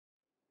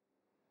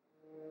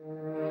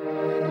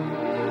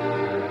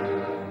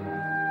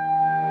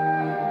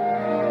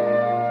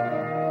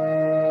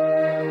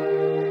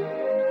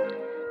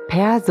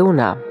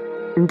Persona,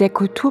 der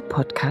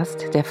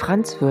Kulturpodcast der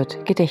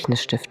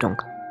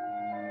Franz-Wirth-Gedächtnisstiftung.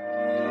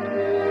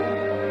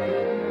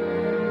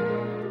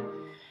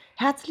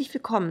 Herzlich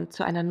willkommen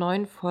zu einer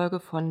neuen Folge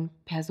von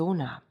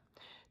Persona,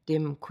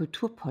 dem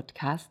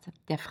Kulturpodcast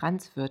der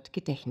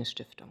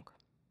Franz-Wirth-Gedächtnisstiftung.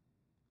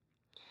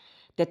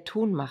 Der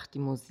Ton macht die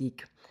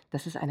Musik,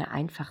 das ist eine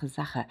einfache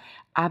Sache.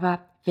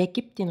 Aber wer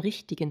gibt den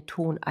richtigen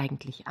Ton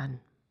eigentlich an?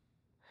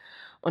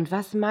 Und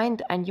was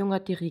meint ein junger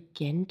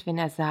Dirigent, wenn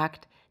er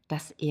sagt,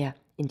 dass er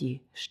in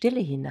die Stille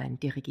hinein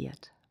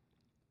dirigiert?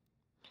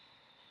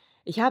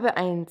 Ich habe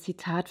ein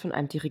Zitat von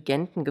einem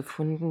Dirigenten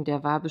gefunden,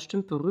 der war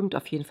bestimmt berühmt,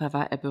 auf jeden Fall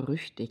war er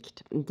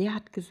berüchtigt. Der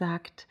hat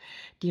gesagt,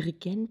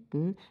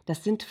 Dirigenten,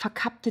 das sind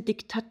verkappte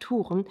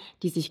Diktaturen,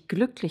 die sich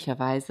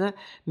glücklicherweise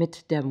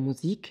mit der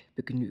Musik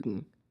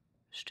begnügen.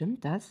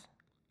 Stimmt das?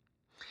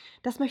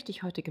 Das möchte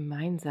ich heute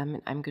gemeinsam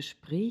in einem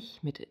Gespräch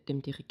mit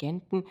dem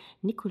Dirigenten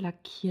Nicola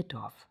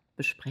Kirdorf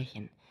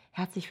besprechen.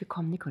 Herzlich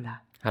willkommen,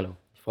 Nicola. Hallo,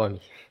 ich freue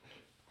mich.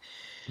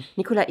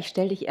 Nicola, ich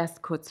stelle dich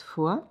erst kurz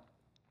vor.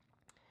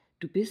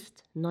 Du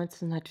bist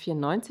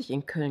 1994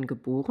 in Köln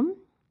geboren.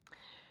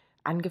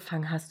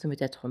 Angefangen hast du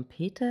mit der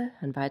Trompete,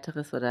 ein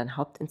weiteres oder ein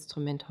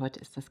Hauptinstrument heute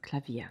ist das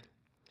Klavier.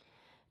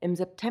 Im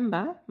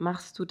September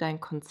machst du dein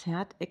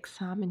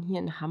Konzertexamen hier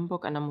in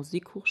Hamburg an der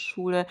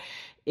Musikhochschule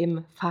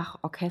im Fach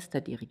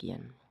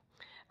Orchesterdirigieren.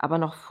 Aber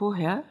noch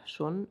vorher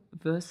schon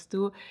wirst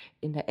du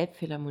in der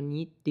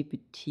Elbphilharmonie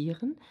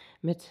debütieren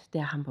mit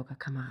der Hamburger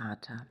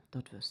Camerata.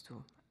 Dort wirst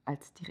du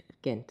als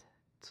Dirigent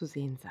zu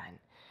sehen sein.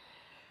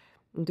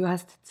 Du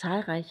hast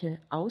zahlreiche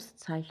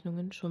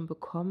Auszeichnungen schon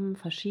bekommen,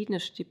 verschiedene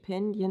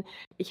Stipendien.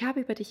 Ich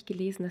habe über dich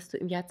gelesen, dass du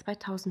im Jahr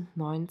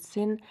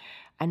 2019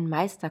 einen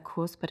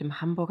Meisterkurs bei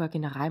dem Hamburger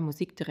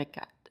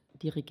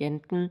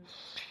Generalmusikdirigenten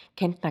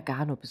Kent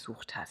Nagano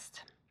besucht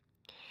hast.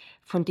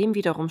 Von dem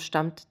wiederum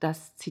stammt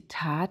das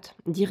Zitat: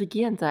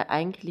 Dirigieren sei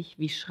eigentlich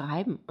wie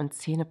Schreiben und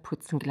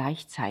Zähneputzen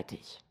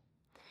gleichzeitig.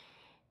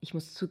 Ich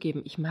muss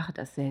zugeben, ich mache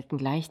das selten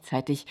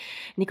gleichzeitig.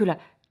 Nicola,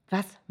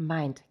 was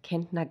meint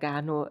Kent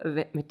Nagano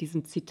mit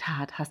diesem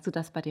Zitat? Hast du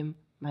das bei dem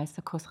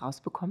Meisterkurs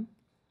rausbekommen?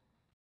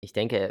 Ich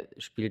denke, er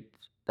spielt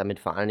damit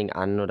vor allen Dingen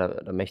an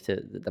oder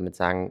möchte damit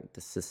sagen,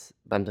 dass es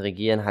beim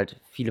Dirigieren halt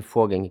viele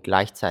Vorgänge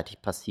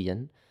gleichzeitig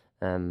passieren,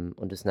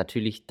 und es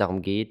natürlich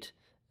darum geht,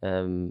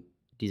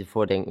 diese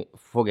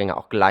Vorgänge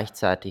auch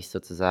gleichzeitig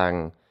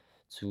sozusagen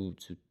zu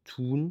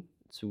tun,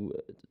 zu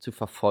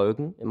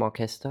verfolgen im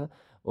Orchester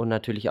und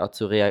natürlich auch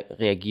zu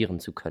reagieren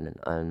zu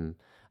können.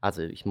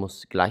 Also, ich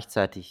muss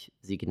gleichzeitig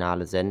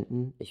Signale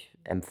senden, ich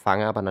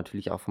empfange aber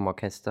natürlich auch vom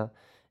Orchester.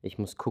 Ich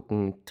muss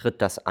gucken, tritt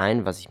das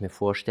ein, was ich mir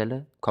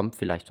vorstelle? Kommt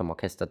vielleicht vom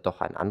Orchester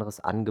doch ein anderes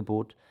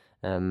Angebot?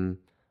 Ähm,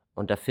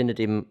 und da findet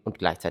eben und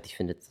gleichzeitig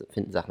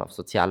finden Sachen auf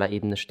sozialer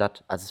Ebene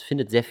statt. Also, es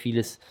findet sehr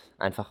vieles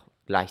einfach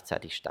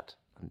gleichzeitig statt.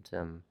 Und,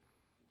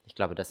 ich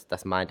glaube,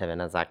 das meint er,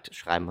 wenn er sagt: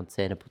 „Schreiben und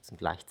Zähneputzen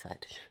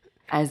gleichzeitig.“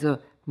 Also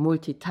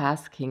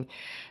Multitasking.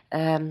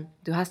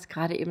 Du hast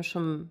gerade eben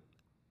schon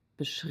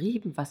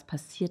beschrieben, was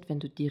passiert, wenn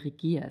du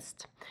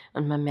dirigierst.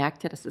 Und man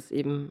merkt ja, dass es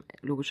eben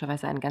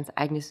logischerweise ein ganz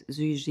eigenes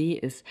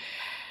Sujet ist.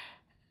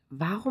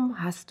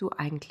 Warum hast du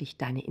eigentlich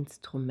deine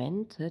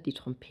Instrumente, die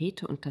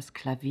Trompete und das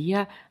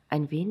Klavier,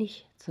 ein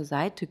wenig zur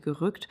Seite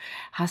gerückt,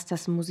 hast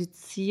das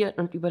Musizieren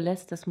und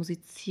überlässt das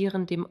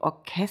Musizieren dem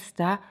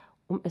Orchester,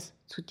 um es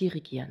zu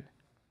dirigieren?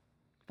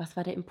 Was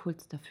war der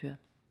Impuls dafür?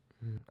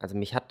 Also,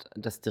 mich hat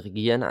das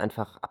Dirigieren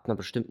einfach ab einer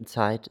bestimmten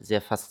Zeit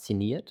sehr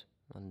fasziniert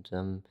und,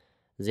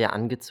 sehr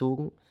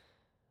angezogen.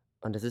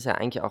 Und das ist ja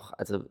eigentlich auch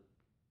also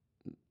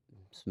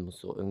es muss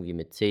so irgendwie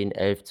mit 10,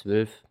 11,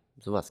 12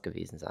 sowas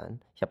gewesen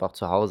sein. Ich habe auch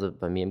zu Hause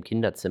bei mir im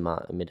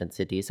Kinderzimmer mir dann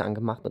CDs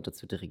angemacht und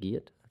dazu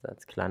dirigiert, also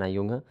als kleiner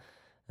Junge.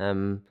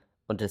 Und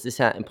das ist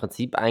ja im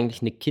Prinzip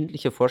eigentlich 'ne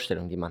kindliche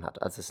Vorstellung, die man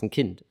hat. Also, als 'n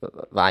Kind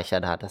war ich ja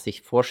da, das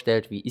sich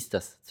vorstellt: „Wie ist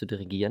das zu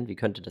dirigieren? Wie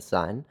könnte das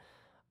sein?“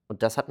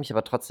 Und das hat mich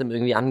aber trotzdem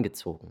irgendwie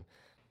angezogen.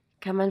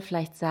 Kann man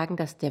vielleicht sagen,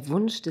 dass der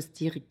Wunsch des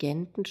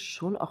Dirigenten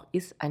schon auch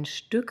ist, ein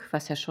Stück,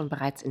 was ja schon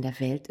bereits in der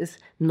Welt ist,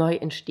 neu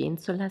entstehen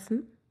zu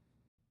lassen?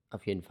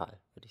 Auf jeden Fall,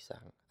 würde ich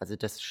sagen. Also,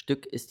 das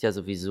Stück ist ja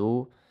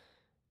sowieso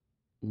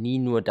nie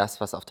nur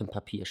das, was auf dem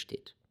Papier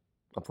steht.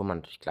 Obwohl man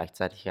natürlich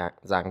gleichzeitig ja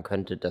sagen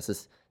könnte, das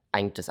ist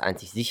eigentlich das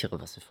einzig Sichere,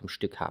 was wir vom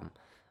Stück haben.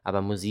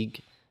 Aber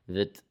Musik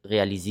wird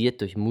realisiert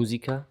durch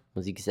Musiker.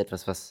 Musik ist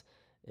etwas, was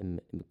im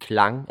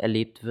Klang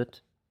erlebt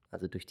wird,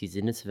 also durch die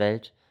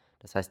Sinneswelt.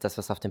 Das heißt, das,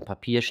 was auf dem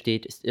Papier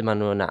steht, ist immer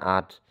nur eine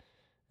Art,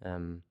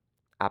 ähm,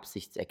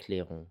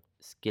 Absichtserklärung,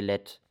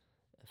 Skelett,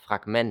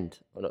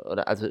 Fragment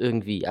oder also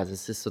irgendwie. Also,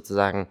 es ist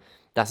sozusagen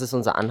das ist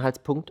unser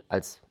Anhaltspunkt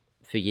als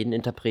für jeden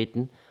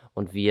Interpreten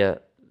und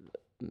wir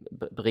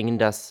bringen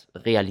das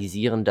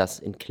realisieren das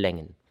in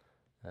Klängen.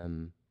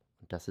 Und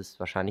das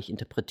ist wahrscheinlich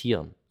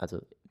interpretieren, also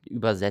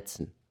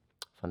übersetzen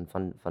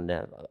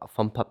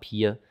vom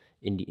Papier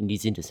in die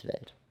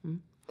Sinneswelt.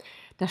 Mhm.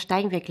 Da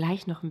steigen wir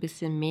gleich noch ein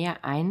bisschen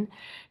mehr ein.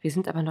 Wir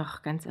sind aber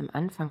noch ganz am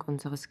Anfang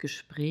unseres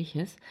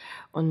Gespräches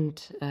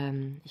und,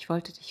 ich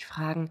wollte dich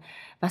fragen,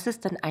 was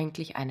ist denn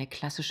eigentlich eine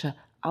klassische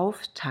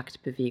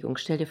Auftaktbewegung.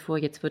 Stell dir vor,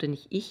 jetzt würde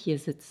nicht ich hier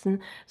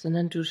sitzen,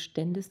 sondern du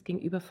ständest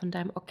gegenüber von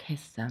deinem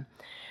Orchester.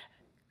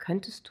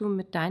 Könntest du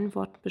mit deinen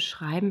Worten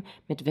beschreiben,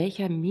 mit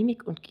welcher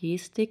Mimik und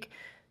Gestik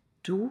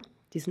du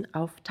diesen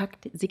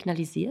Auftakt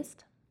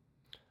signalisierst?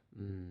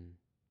 Hm,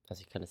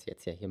 also, ich kann das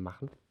jetzt ja hier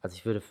machen. Also,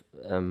 ich würde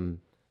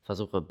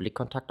versuche,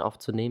 Blickkontakt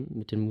aufzunehmen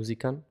mit den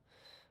Musikern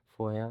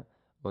vorher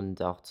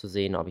und auch zu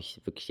sehen, ob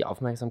ich wirklich die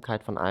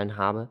Aufmerksamkeit von allen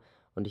habe.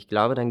 Und ich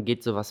glaube, dann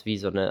geht so was wie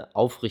so 'ne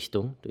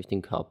Aufrichtung durch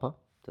den Körper,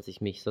 dass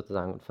ich mich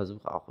sozusagen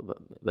versuche auch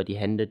über die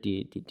Hände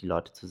die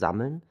Leute zu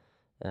sammeln,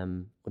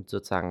 und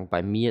sozusagen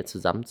bei mir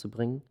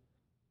zusammenzubringen.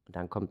 Und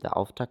dann kommt der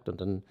Auftakt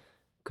und dann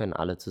können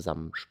alle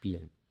zusammen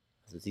spielen.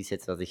 Also, du siehst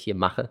jetzt, was ich hier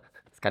mache.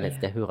 Das kann jetzt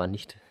Ja. der Hörer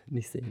nicht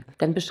sehen.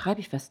 Dann beschreibe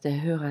ich, was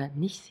der Hörer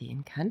nicht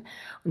sehen kann.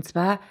 Und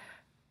zwar,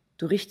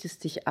 du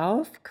richtest dich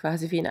auf,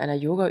 quasi wie in einer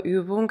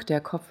Yogaübung. Der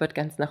Kopf wird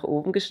ganz nach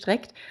oben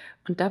gestreckt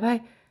und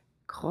dabei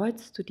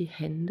kreuzt du die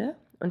Hände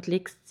und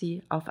legst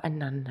sie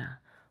aufeinander.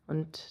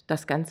 Und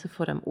das Ganze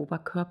vor deinem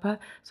Oberkörper,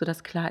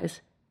 sodass klar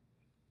ist,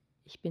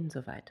 ich bin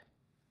soweit.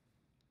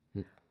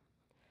 Hm.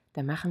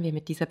 Dann machen wir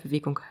mit dieser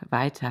Bewegung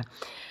weiter.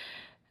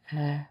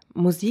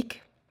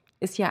 Musik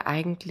ist ja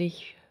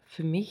eigentlich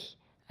für mich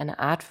eine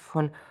Art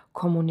von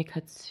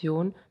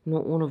Kommunikation,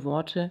 nur ohne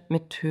Worte,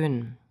 mit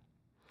Tönen.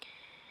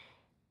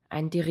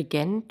 Ein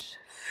Dirigent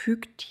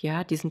fügt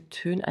ja diesen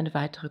Tönen eine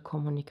weitere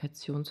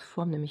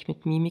Kommunikationsform, nämlich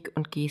mit Mimik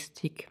und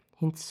Gestik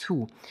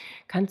hinzu.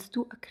 Kannst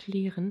du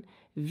erklären,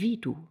 wie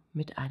du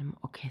mit einem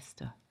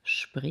Orchester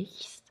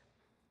sprichst?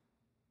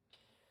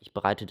 Ich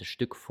bereite das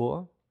Stück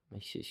vor.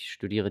 Ich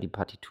studiere die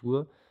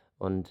Partitur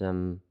und,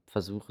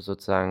 versuche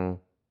sozusagen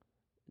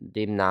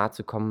dem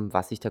nahezukommen,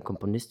 was sich der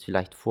Komponist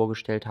vielleicht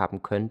vorgestellt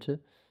haben könnte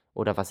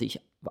oder was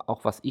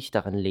ich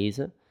darin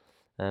lese,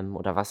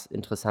 oder was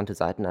interessante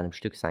Seiten an 'nem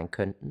Stück sein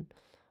könnten.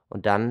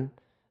 Und dann,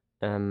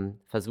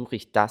 versuche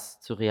ich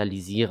das zu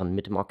realisieren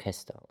mit dem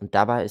Orchester. Und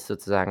dabei ist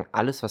sozusagen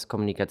alles, was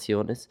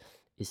Kommunikation ist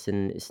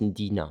 'n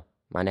Diener.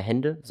 Meine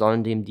Hände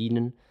sollen dem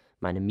dienen,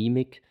 meine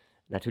Mimik,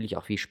 natürlich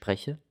auch wie ich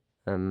spreche,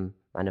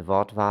 meine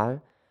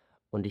Wortwahl.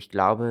 Und ich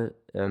glaube,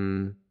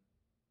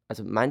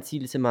 also, mein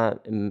Ziel ist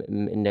immer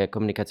in der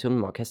Kommunikation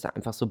im Orchester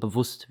einfach so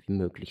bewusst wie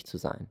möglich zu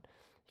sein.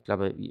 Ich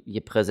glaube, je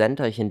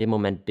präsenter ich in dem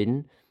Moment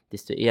bin,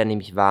 desto eher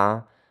nehme ich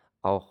wahr,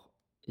 auch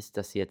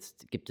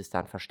gibt es da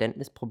 'n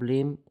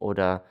Verständnisproblem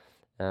oder,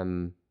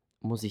 ähm,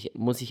 muss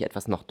ich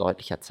etwas noch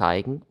deutlicher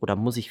zeigen oder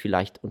muss ich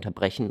vielleicht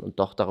unterbrechen und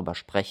doch darüber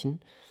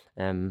sprechen?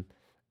 Ähm,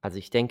 also,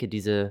 ich denke,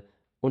 diese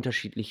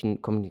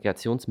unterschiedlichen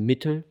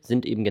Kommunikationsmittel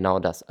sind eben genau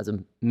das, also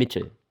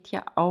Mittel.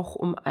 Ja auch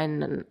um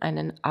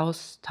einen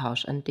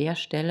Austausch. An der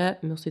Stelle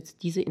muss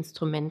jetzt diese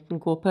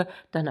Instrumentengruppe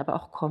dann aber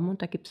auch kommen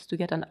und da gibst du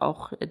ja dann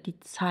auch, die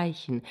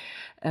Zeichen.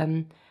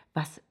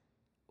 Was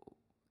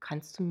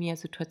kannst du mir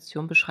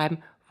Situationen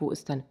beschreiben, wo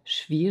es dann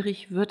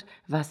schwierig wird?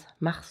 Was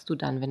machst du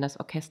dann, wenn das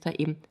Orchester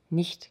eben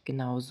nicht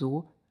genau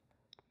so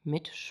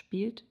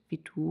mitspielt, wie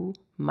du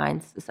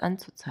meinst, es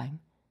anzuzeigen?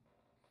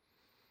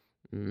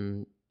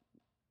 Hm,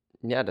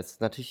 ja, das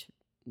ist natürlich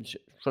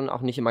schon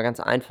auch nicht immer ganz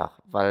einfach,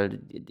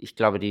 weil ich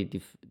glaube,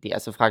 die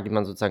erste Frage, die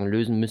man sozusagen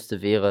lösen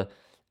müsste, wäre,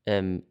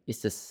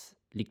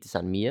 liegt es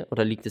an mir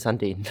oder liegt es an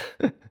denen?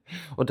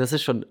 Und das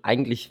ist schon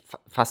eigentlich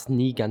fast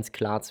nie ganz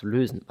klar zu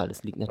lösen, weil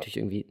es liegt natürlich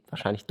irgendwie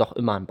wahrscheinlich doch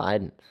immer an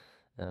beiden.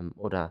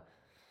 Oder,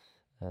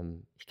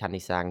 ich kann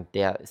nicht sagen,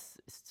 der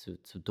ist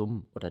zu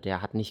dumm oder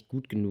der hat nicht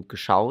gut genug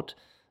geschaut,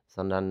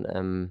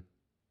 sondern,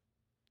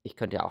 ich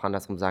könnte ja auch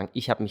andersrum sagen,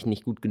 ich habe mich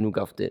nicht gut genug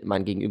auf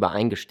mein Gegenüber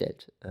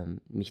eingestellt,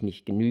 mich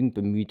nicht genügend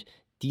bemüht,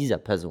 dieser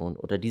Person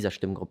oder dieser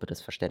Stimmgruppe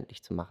das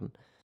verständlich zu machen.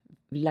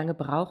 Wie lange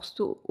brauchst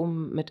du,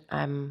 um mit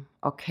einem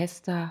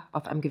Orchester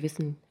auf einem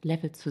gewissen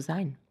Level zu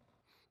sein?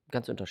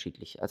 Ganz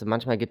unterschiedlich. Also,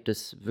 manchmal gibt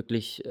es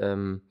wirklich,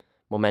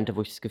 Momente,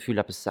 wo ich das Gefühl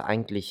habe, es ist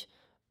eigentlich,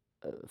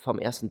 vom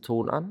ersten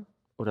Ton an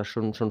oder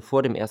schon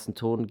vor dem ersten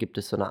Ton gibt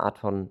es so eine Art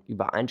von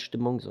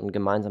Übereinstimmung, so ein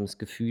gemeinsames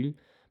Gefühl.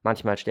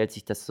 Manchmal stellt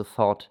sich das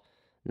sofort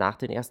nach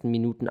den ersten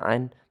Minuten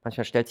ein,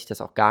 manchmal stellt sich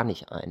das auch gar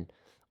nicht ein.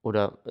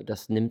 Oder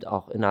das nimmt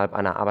auch innerhalb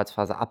einer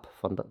Arbeitsphase ab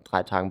von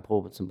 3 Tagen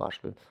Probe zum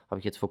Beispiel. Habe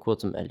ich jetzt vor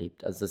Kurzem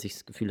erlebt. Also, dass ich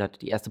das Gefühl hatte,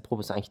 die erste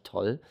Probe ist eigentlich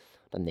toll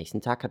und am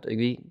nächsten Tag hat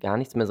irgendwie gar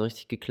nichts mehr so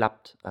richtig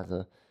geklappt.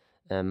 Also,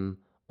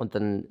 und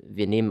dann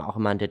wir nehmen auch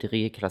immer in der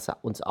Dirigierklasse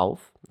uns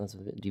auf. Also,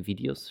 die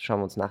Videos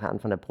schauen wir uns nachher an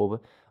von der Probe.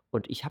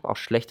 Und ich habe auch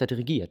schlechter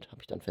dirigiert, habe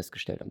ich dann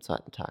festgestellt am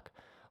zweiten Tag.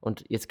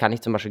 Und jetzt kann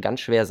ich zum Beispiel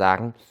ganz schwer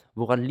sagen,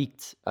 woran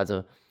liegt's?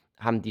 Also,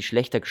 haben die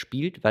schlechter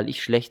gespielt, weil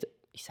ich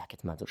sage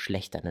jetzt mal so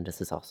schlechter, ne?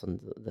 Das ist auch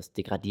das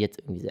degradiert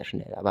irgendwie sehr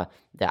schnell, aber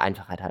der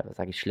Einfachheit halber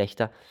sage ich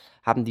schlechter.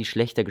 Haben die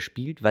schlechter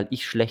gespielt, weil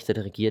ich schlechter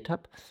dirigiert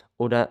habe?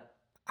 Oder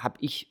habe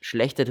ich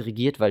schlechter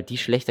dirigiert, weil die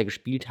schlechter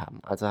gespielt haben?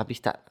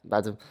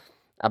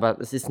 Aber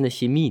es ist 'ne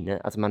Chemie,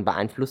 ne? Also, man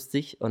beeinflusst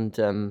sich und,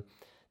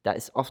 da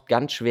ist oft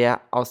ganz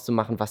schwer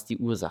auszumachen, was die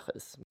Ursache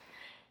ist.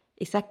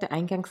 Ich sagte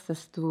eingangs,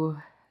 dass du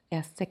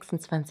erst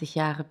 26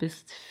 Jahre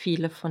bist.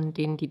 Viele von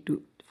den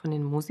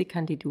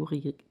Musikern, die du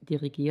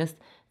dirigierst,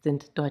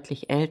 sind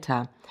deutlich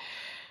älter.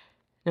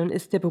 Nun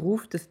ist der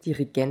Beruf des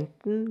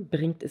Dirigenten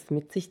bringt es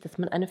mit sich, dass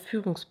man eine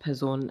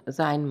Führungsperson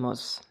sein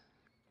muss.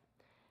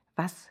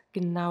 Was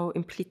genau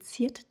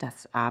impliziert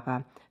das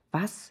aber?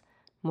 Was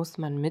muss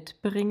man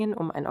mitbringen,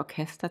 um ein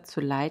Orchester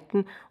zu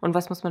leiten? Und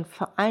was muss man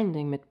vor allen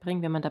Dingen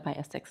mitbringen, wenn man dabei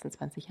erst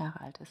 26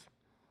 Jahre alt ist?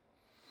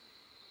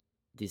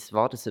 Dieses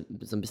Wort ist so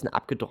 'n bisschen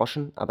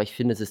abgedroschen, aber ich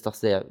finde, es ist doch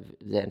sehr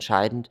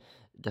entscheidend,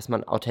 dass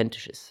man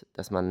authentisch ist,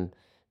 dass man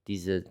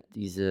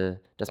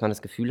dass man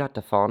das Gefühl hat,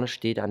 da vorne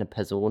steht eine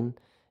Person,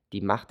 die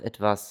macht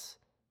etwas,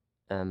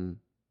 ähm,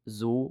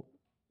 so,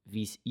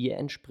 wie's ihr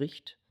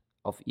entspricht,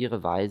 auf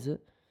ihre Weise.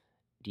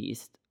 Die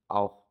ist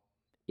auch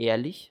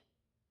ehrlich,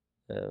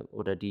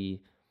 oder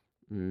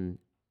hm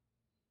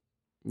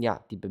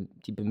ja,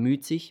 die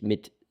bemüht sich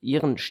mit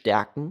ihren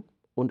Stärken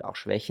und auch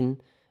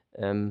Schwächen,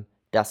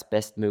 das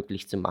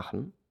bestmöglich zu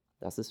machen.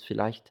 Das ist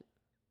vielleicht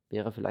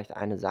wäre vielleicht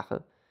eine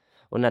Sache.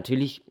 Und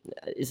natürlich,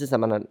 ist es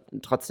aber dann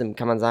trotzdem,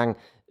 kann man sagen,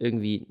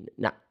 irgendwie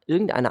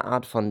irgendeine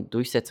Art von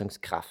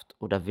Durchsetzungskraft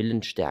oder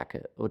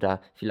Willensstärke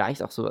oder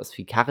vielleicht auch so was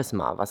wie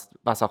Charisma,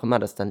 was auch immer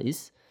das dann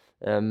ist,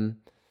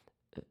 ähm,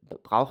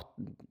 braucht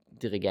 'n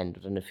Dirigent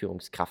oder 'ne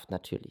Führungskraft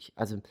natürlich.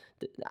 Also,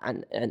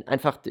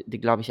 einfach,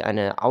 glaube ich,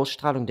 eine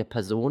Ausstrahlung der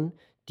Person,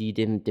 die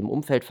dem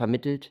Umfeld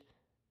vermittelt: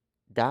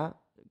 „Da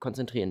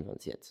konzentrieren wir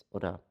uns jetzt“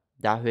 oder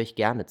 „Da höre ich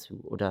gerne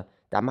zu“ oder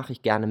 „Da mache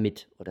ich gerne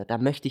mit“ oder „Da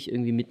möchte ich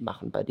irgendwie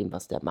mitmachen bei dem,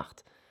 was der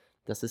macht.“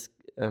 Das ist,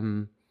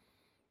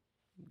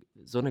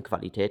 so 'ne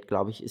Qualität,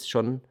 glaube ich, ist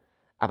schon,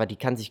 aber die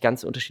kann sich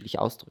ganz unterschiedlich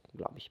ausdrücken,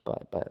 glaube ich, bei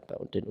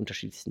den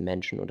unterschiedlichsten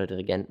Menschen oder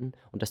Dirigenten,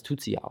 und das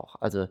tut sie ja auch.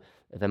 Also,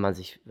 wenn man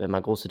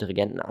große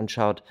Dirigenten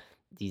anschaut,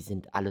 die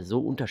sind alle so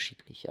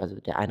unterschiedlich. Also,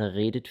 der eine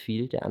redet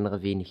viel, der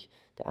andere wenig.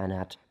 Der eine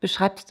hat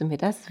Beschreibst du mir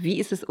das? Wie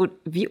ist es un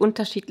wie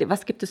unterschiedlich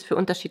was gibt es für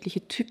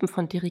unterschiedliche Typen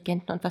von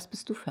Dirigenten und was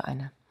bist du für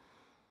einer?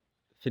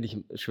 Finde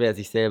ich schwer,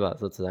 sich selber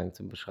sozusagen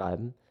zu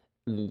beschreiben.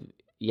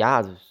 Ja,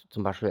 also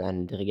zum Beispiel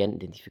einen Dirigenten,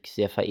 den ich wirklich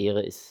sehr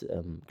verehre, ist,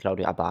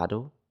 Claudio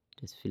Abbado.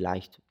 Der ist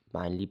vielleicht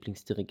mein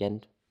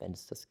Lieblingsdirigent, wenn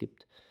es das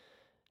gibt.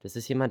 Das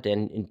ist jemand, der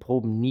in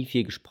Proben nie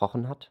viel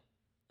gesprochen hat,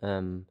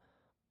 ähm,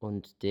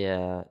 und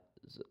der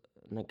so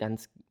 'ne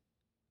ganz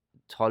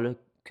tolle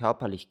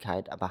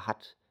Körperlichkeit aber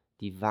hat,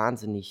 die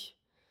wahnsinnig,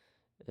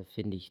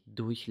 finde ich,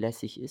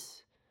 durchlässig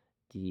ist,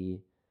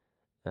 die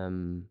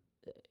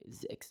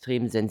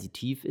extrem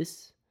sensitiv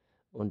ist,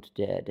 und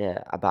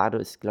der Abbado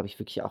ist, glaube ich,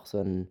 wirklich auch so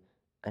ein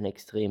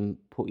extrem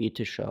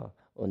poetischer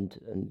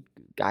und 'n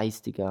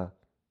geistiger,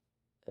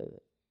 äh,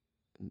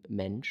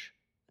 Mensch.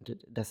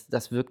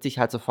 Das wirkt sich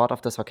halt sofort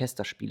auf das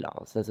Orchesterspiel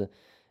aus. Also,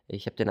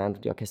 ich habe den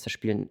Eindruck, die Orchester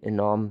spielen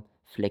enorm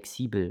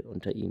flexibel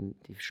unter ihm.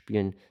 Die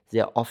spielen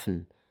sehr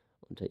offen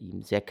unter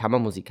ihm, sehr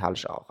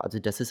kammermusikalisch auch. Also,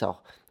 das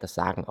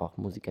sagen auch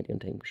Musiker, die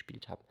unter ihm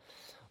gespielt haben.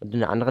 Und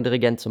 'n anderer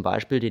Dirigent zum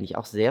Beispiel, den ich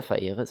auch sehr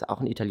verehre, ist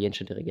auch 'n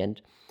italienischer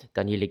Dirigent,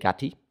 Daniele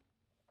Gatti.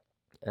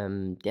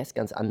 Der ist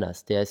ganz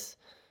anders. Der ist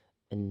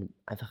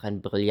einfach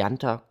ein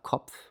brillanter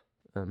Kopf,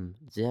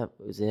 sehr,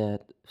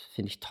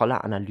 finde ich,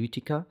 toller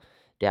Analytiker,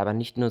 der aber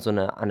nicht nur so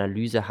 'ne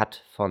Analyse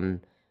hat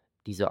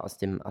die so aus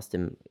dem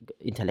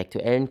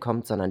Intellektuellen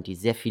kommt, sondern die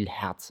sehr viel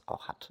Herz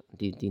auch hat,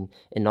 die 'n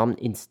enormen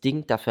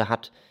Instinkt dafür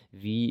hat,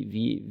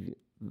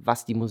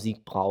 was die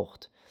Musik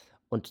braucht.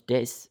 Und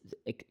der ist,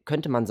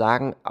 könnte man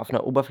sagen, auf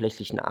 'ner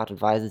oberflächlichen Art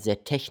und Weise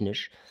sehr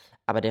technisch,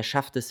 aber der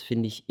schafft es,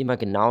 finde ich, immer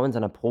genau in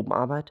seiner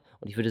Probenarbeit,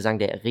 und ich würde sagen,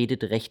 der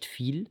redet recht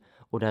viel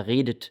oder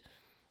redet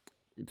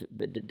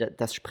d d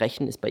das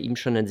Sprechen ist bei ihm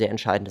schon 'n sehr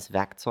entscheidendes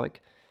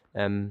Werkzeug,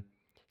 ähm,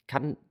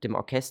 kann dem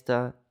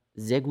Orchester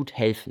sehr gut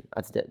helfen.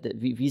 Also, der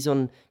wie so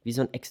 'n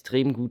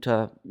extrem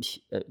guter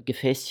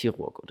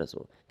Gefäßchirurg oder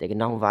so, der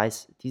genau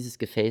weiß: „Dieses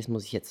Gefäß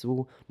muss ich jetzt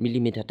so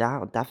Millimeter da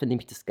und dafür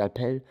nehme ich das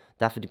Skalpell,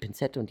 dafür die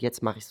Pinzette und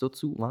jetzt mache ich so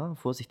zu.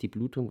 Vorsicht, die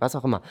Blutung“, was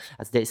auch immer.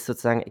 Also, der ist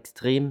sozusagen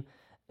extrem,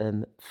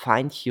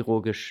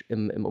 feinchirurgisch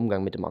im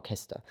Umgang mit dem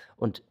Orchester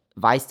und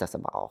weiß das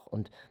aber auch.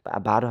 Und bei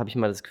Abbado habe ich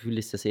immer das Gefühl,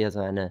 ist das eher so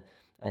eine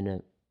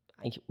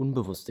eigentlich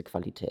unbewusste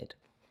Qualität.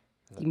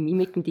 Die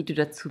Mimiken, die du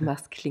dazu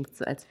machst, klingt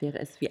so, als wäre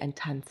es wie ein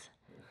Tanz.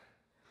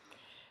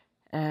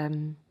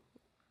 Ähm,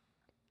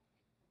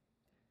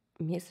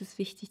 Mir ist es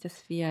wichtig,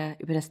 dass wir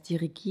über das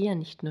Dirigieren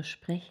nicht nur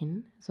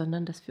sprechen,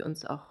 sondern dass wir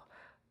uns auch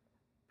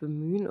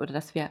bemühen oder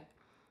dass wir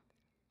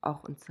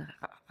auch uns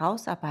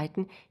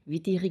rausarbeiten, wie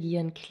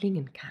Dirigieren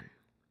klingen kann.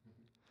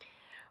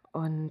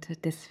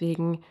 Und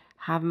deswegen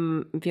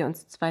haben wir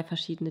uns 2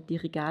 verschiedene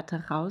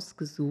Dirigate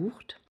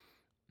rausgesucht.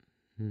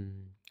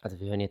 Also,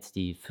 wir hören jetzt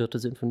die vierte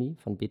Sinfonie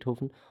von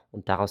Beethoven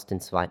und daraus den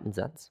zweiten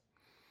Satz.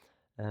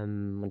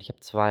 Und ich habe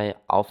 2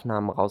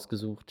 Aufnahmen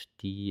rausgesucht,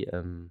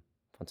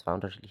 von 2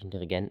 unterschiedlichen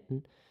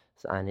Dirigenten.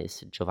 Das eine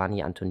ist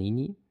Giovanni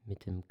Antonini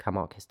mit dem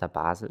Kammerorchester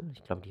Basel.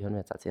 Ich glaube, die hören wir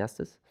jetzt als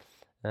Erstes.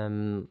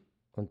 Und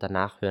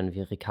danach hören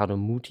wir Riccardo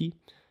Muti.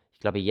 Ich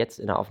glaube, jetzt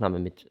in der Aufnahme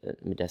mit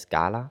der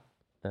Scala,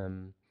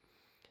 ähm,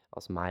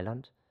 aus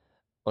Mailand.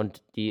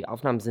 Und die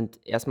Aufnahmen sind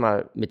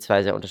erstmal mit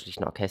 2 sehr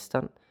unterschiedlichen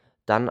Orchestern,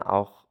 dann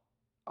auch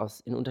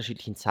in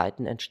unterschiedlichen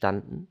Zeiten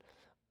entstanden,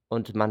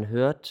 und man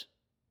hört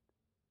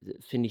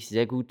finde ich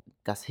sehr gut,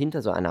 dass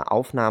hinter so einer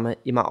Aufnahme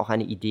immer auch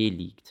eine Idee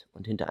liegt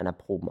und hinter einer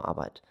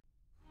Probenarbeit.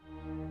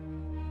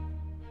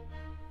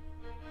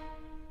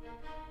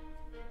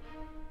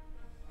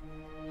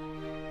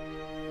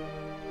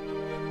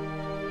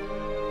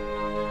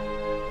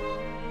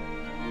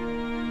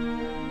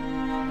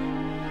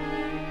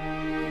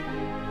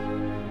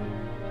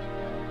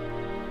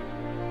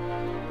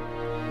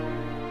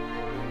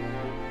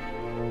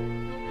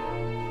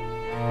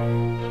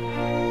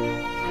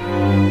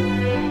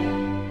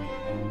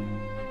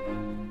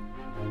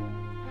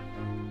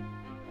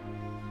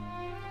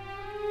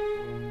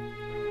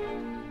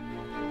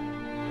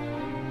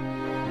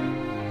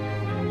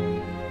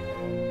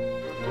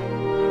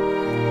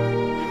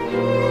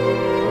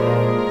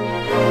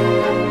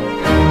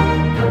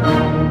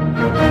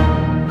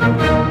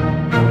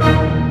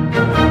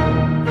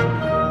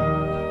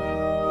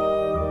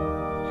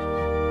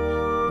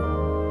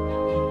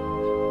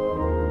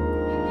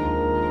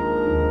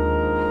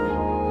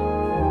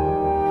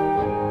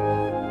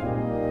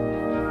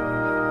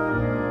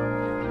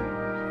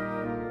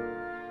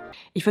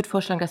 Ich würde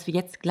vorschlagen, dass wir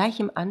jetzt gleich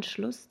im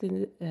Anschluss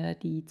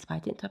die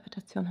zweite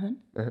Interpretation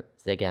hören.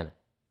 Sehr gerne.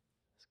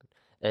 Ist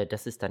gut.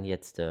 Das ist dann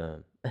jetzt,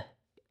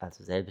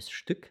 also selbes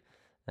Stück,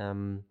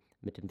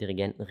 mit dem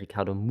Dirigenten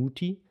Riccardo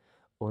Muti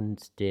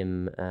und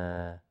dem,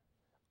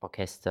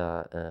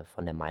 Orchester,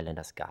 von der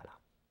Mailänder Scala.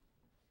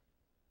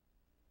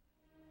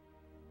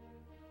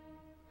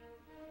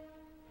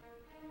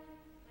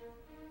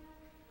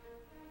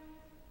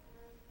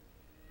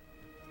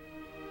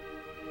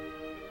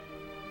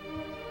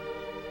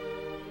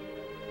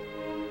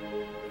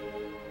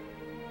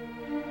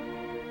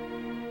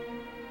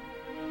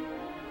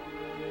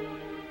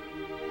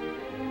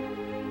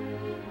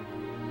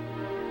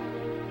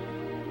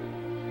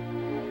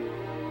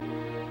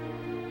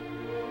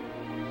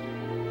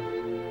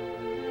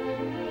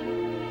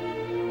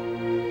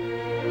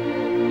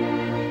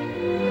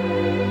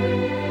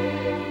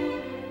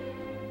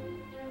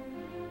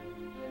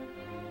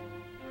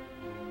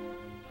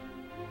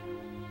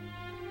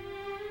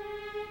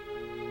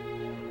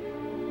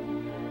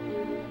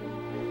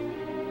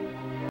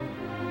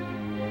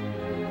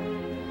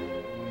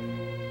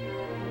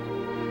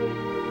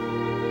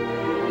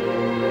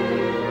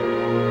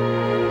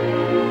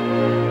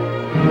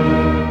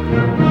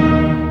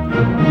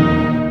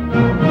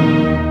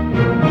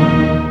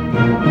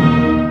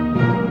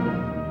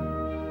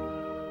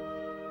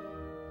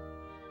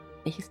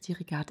 Welches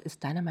Dirigat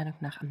ist deiner Meinung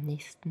nach am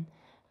nächsten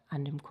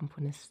an dem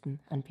Komponisten,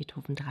 an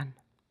Beethoven dran?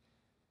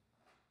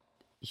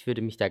 Ich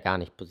würde mich da gar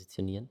nicht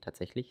positionieren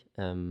tatsächlich,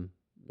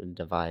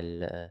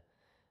 weil,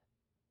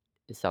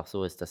 es auch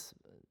so ist, dass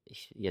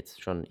ich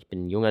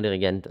bin 'n junger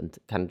Dirigent und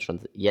kann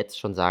jetzt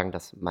schon sagen,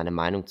 dass meine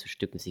Meinung zu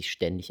Stücken sich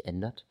ständig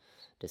ändert.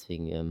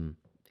 Deswegen,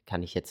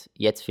 kann ich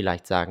jetzt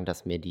vielleicht sagen,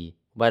 dass mir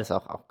wobei das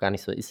auch gar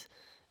nicht so ist,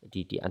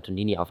 die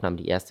Antonini-Aufnahme,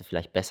 die erste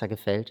vielleicht besser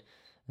gefällt.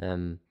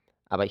 Ähm,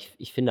 aber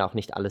ich finde auch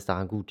nicht alles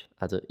daran gut.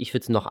 Also, ich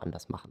würde es noch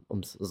anders machen,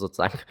 um es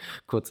sozusagen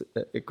kurz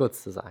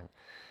zu sagen.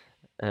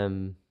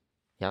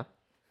 Ja?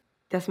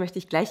 Das möchte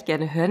ich gleich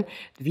gerne hören,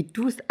 wie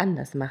du es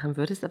anders machen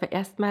würdest. Aber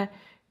erstmal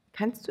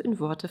kannst du in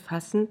Worte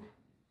fassen,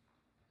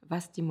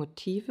 was die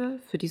Motive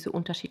für diese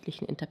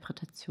unterschiedlichen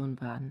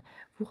Interpretationen waren?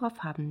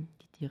 Was haben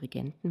die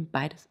Dirigenten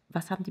beides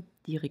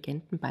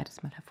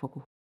mal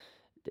hervorgehoben?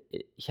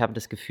 Ich habe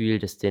das Gefühl,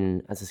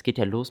 also, es geht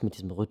ja los mit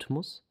diesem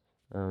Rhythmus,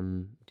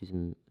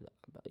 diesem,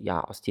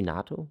 ja,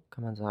 Ostinato,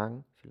 kann man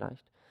sagen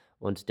vielleicht.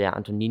 Und der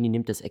Antonini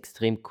nimmt das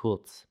extrem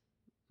kurz.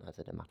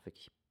 Also, der macht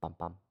wirklich bam,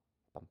 bam,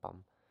 bam,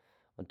 bam.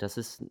 Und das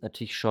ist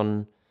natürlich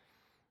schon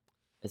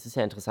es ist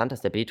ja interessant,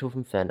 dass der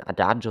Beethoven für einen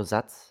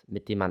Adagio-Satz,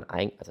 mit dem man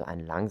also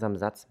einen langsamen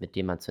Satz, mit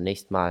dem man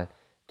zunächst mal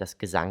das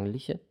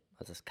Gesangliche,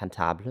 also das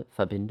Kantable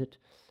verbindet,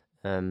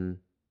 ähm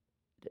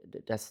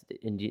dass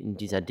in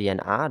dieser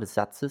DNA des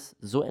Satzes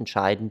so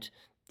entscheidend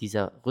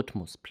dieser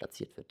Rhythmus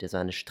platziert wird, der so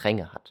eine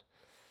Strenge hat.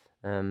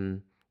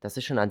 Das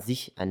ist schon an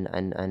sich ein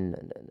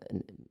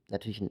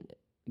natürlich 'n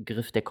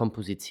Griff der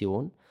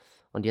Komposition.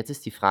 Und jetzt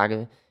ist die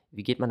Frage,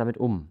 wie geht man damit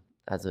um?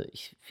 Also,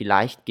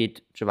 vielleicht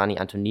geht Giovanni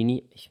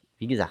Antonini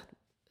wie gesagt,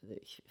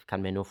 ich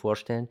kann mir nur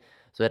vorstellen,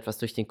 so etwas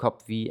durch den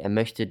Kopf wie, er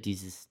möchte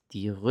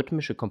die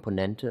rhythmische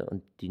Komponente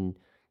und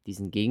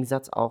diesen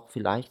Gegensatz auch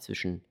vielleicht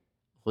zwischen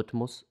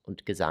Rhythmus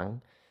und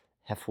Gesang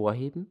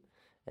hervorheben.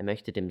 Er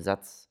möchte dem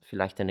Satz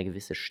vielleicht eine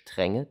gewisse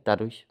Strenge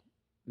dadurch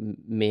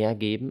mehr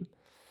geben.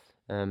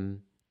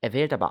 Er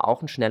wählt aber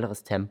auch ein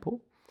schnelleres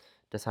Tempo.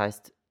 Das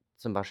heißt,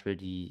 zum Beispiel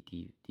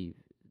die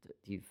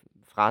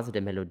Phrase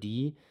der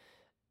Melodie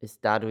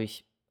ist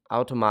dadurch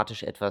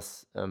automatisch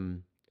etwas,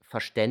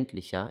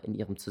 verständlicher in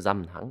ihrem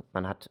Zusammenhang.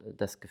 Man hat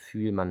das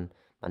Gefühl, man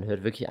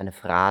hört wirklich eine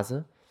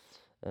Phrase.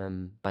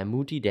 Bei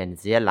Muti, der ein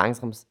sehr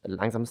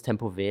langsames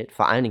Tempo wählt,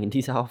 vor allen Dingen in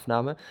dieser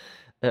Aufnahme,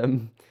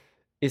 ähm,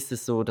 ist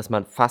es so, dass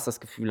man fast das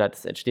Gefühl hat,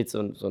 es entsteht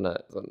so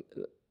 'ne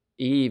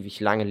ewig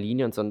lange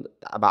Linie und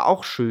aber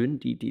auch schön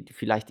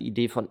vielleicht die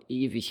Idee von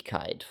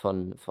Ewigkeit,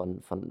 von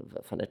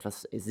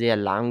etwas sehr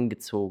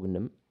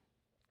Langgezogenem,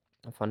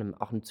 von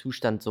 'nem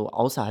Zustand so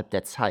außerhalb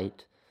der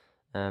Zeit.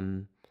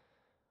 Ähm,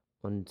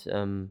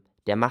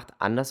 der macht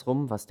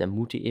andersrum, was der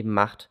Muti eben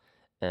macht,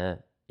 äh,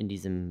 in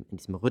diesem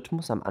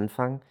Rhythmus am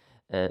Anfang,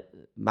 äh,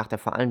 macht er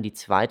vor allem die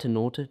zweite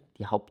Note,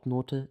 die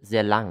Hauptnote,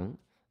 sehr lang,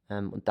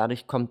 und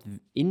dadurch kommt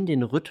in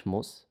den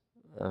Rhythmus,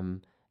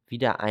 ähm,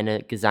 wieder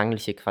eine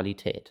gesangliche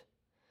Qualität.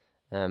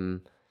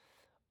 Ähm,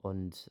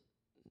 und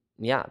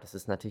ja, das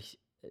ist natürlich,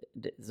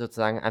 d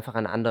sozusagen einfach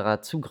ein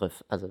anderer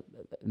Zugriff. Also,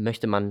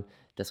 möchte man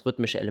das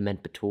rhythmische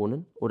Element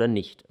betonen oder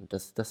nicht? Und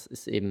das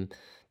ist eben,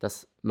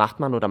 das macht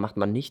man oder macht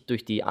man nicht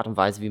durch die Art und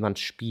Weise, wie man's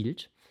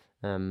spielt.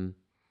 Ähm,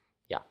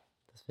 ja,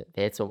 das wäre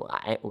jetzt so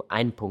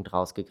ein Punkt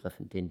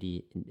rausgegriffen, in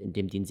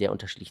dem die 'n sehr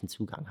unterschiedlichen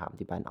Zugang haben,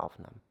 die beiden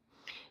Aufnahmen.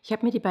 Ich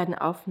habe mir die beiden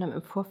Aufnahmen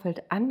im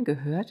Vorfeld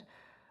angehört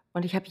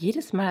und ich habe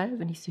jedes Mal,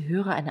 wenn ich sie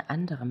höre, eine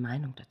andere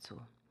Meinung dazu.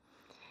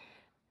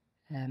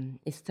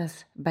 Ist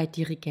das bei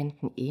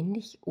Dirigenten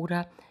ähnlich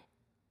oder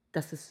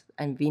dass es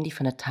ein wenig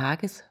von der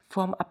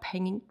Tagesform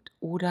abhängig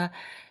oder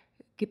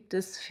gibt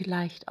es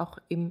vielleicht auch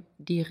im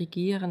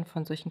Dirigieren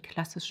von solchen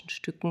klassischen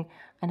Stücken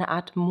eine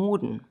Art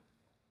Moden?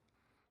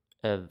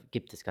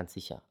 Gibt es ganz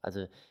sicher.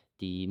 Also,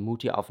 die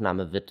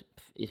Muti-Aufnahme wird,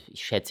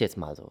 ich schätze jetzt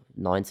mal so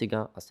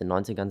 90er, aus den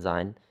 90ern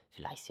sein,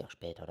 vielleicht ist sie auch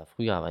später oder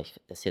früher, aber das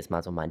ist jetzt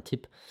mal so mein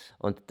Tipp.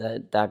 Und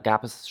da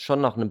gab es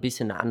schon noch ein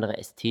bisschen eine andere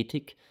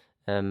Ästhetik.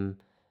 Ähm,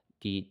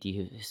 die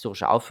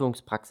historische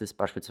Aufführungspraxis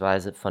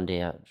beispielsweise, von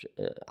der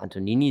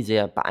Antonini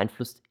sehr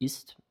beeinflusst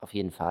ist, auf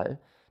jeden Fall.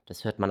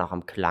 Das hört man auch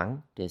am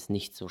Klang, der ist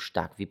nicht so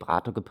stark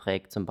Vibrato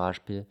geprägt zum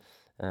Beispiel.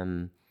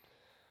 Ähm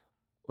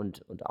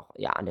und auch,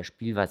 ja, an der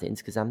Spielweise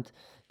insgesamt.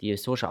 Die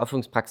historische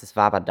Aufführungspraxis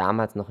war aber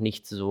damals noch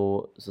nicht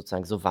so,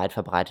 sozusagen so weit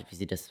verbreitet, wie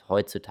sie das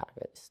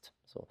heutzutage ist,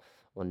 so.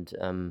 Und,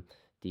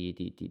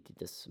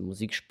 das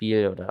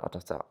Musikspiel oder auch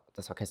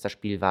das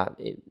Orchesterspiel war,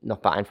 noch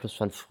beeinflusst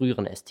von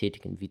früheren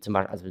Ästhetiken, wie zum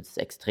Beispiel, also das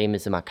Extrem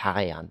ist immer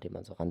Karajan, den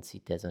man so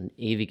ranzieht, der so ein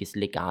ewiges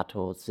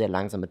Legato, sehr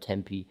langsame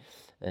Tempi,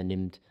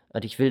 nimmt.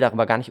 Und ich will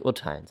darüber gar nicht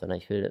urteilen, sondern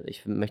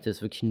ich möchte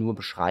es wirklich nur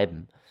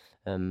beschreiben.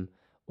 Ähm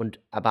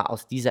aber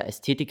aus dieser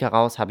Ästhetik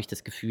heraus, habe ich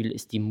das Gefühl,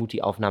 ist die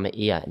Muti-Aufnahme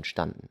eher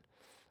entstanden.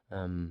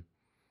 Ähm,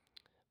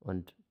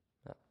 und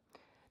ja,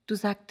 Du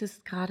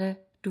sagtest gerade,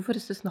 du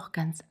würdest es noch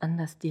ganz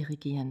anders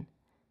dirigieren.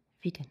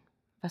 Wie denn?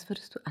 Was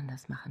würdest du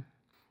anders machen?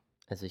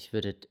 also, ich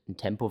würde 'n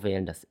Tempo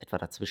wählen, das etwa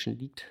dazwischen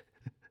liegt.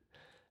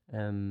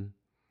 Ähm,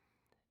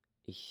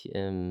 ich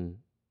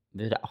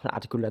würde auch 'ne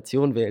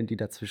Artikulation wählen, die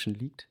dazwischen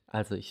liegt.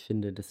 Also, ich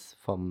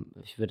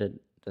würde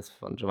das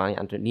von Giovanni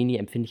Antonini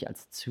empfinde ich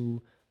als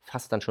zu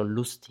fast dann schon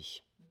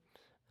lustig.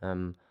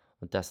 Ähm,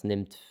 und das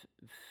nimmt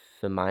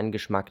für meinen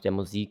Geschmack der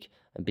Musik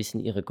ein bisschen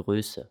ihre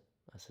Größe.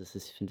 Also,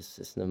 ich finde, es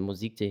ist 'ne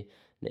Musik, die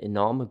 'ne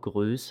enorme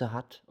Größe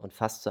hat und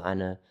fast so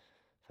eine,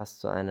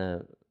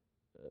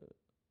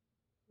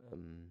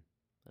 ähm,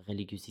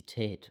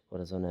 Religiosität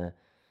oder so 'ne,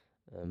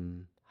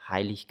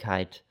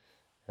 Heiligkeit,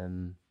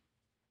 ähm,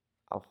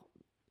 auch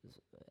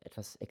s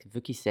etwas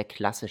wirklich sehr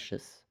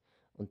Klassisches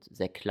und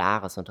sehr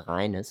Klares und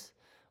Reines.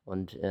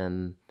 Und,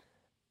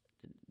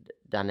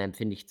 dann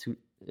empfinde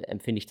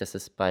ich, dass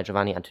es bei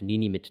Giovanni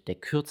Antonini mit der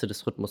Kürze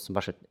des Rhythmus zum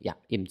Beispiel, ja,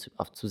 eben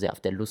zu sehr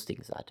auf der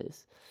lustigen Seite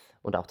ist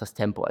und auch das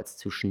Tempo als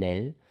zu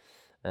schnell.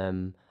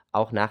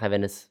 Auch nachher,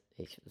 wenn es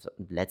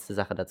letzte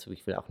Sache dazu,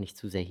 ich will auch nicht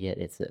zu sehr hier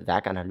jetzt 'ne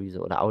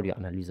Werkanalyse oder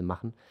Audioanalyse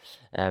machen,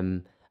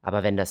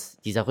 aber wenn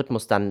dieser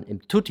Rhythmus dann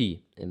im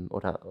Tutti im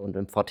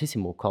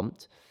Fortissimo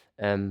kommt,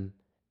 ähm,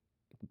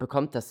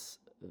 bekommt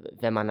das,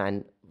 wenn man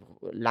ein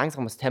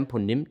langsames Tempo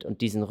nimmt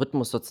und diesen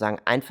Rhythmus sozusagen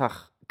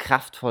einfach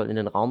kraftvoll in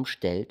den Raum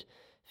stellt,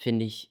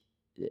 finde ich,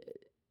 äh,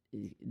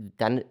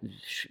 dann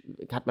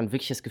hat man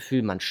wirklich das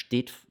Gefühl, man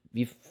steht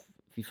wie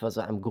vor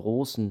so einem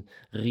großen,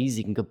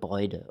 riesigen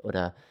Gebäude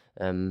oder,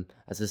 also,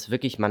 es ist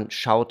wirklich, man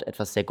schaut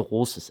etwas sehr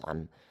Großes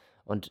an.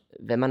 Und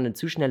wenn man ein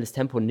zu schnelles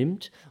Tempo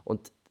nimmt,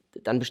 und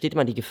dann besteht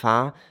immer die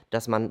Gefahr,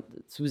 dass man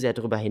zu sehr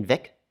drüber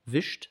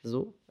hinwegwischt,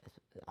 so,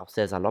 auch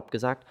sehr salopp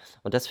gesagt.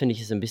 Und das finde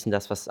ich ist ein bisschen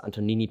das, was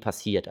Antonini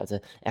passiert. Also,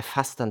 er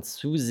fasst dann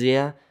zu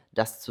sehr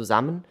das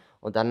zusammen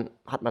und dann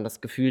hat man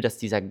das Gefühl, dass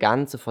dieser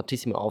ganze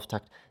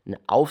Fortissimo-Auftakt 'n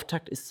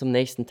Auftakt ist zum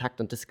nächsten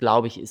Takt, und das,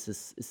 glaube ich,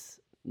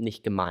 ist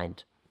nicht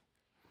gemeint.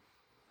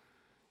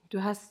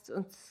 Du hast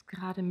uns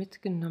gerade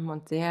mitgenommen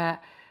und sehr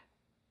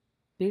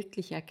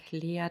bildlich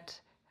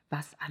erklärt,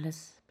 was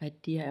alles bei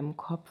dir im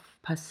Kopf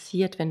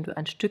passiert, wenn du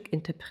ein Stück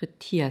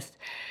interpretierst.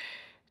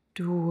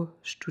 Du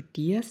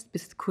studierst,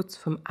 bist kurz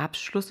vorm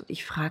Abschluss und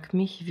ich frage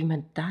mich, wie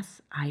man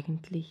das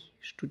eigentlich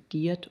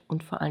studiert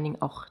und vor allen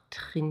Dingen auch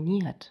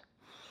trainiert.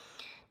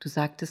 Du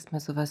sagtest mal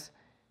sowas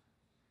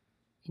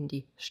in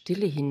die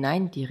Stille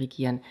hinein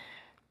dirigieren.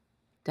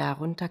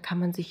 Darunter kann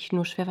man sich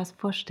nur schwer was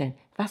vorstellen.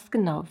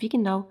 Wie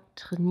genau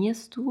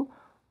trainierst du?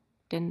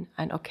 Denn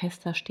ein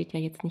Orchester steht ja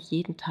jetzt nicht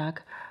jeden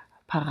Tag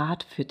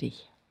parat für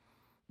dich.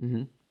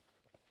 Mhm.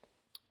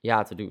 Ja,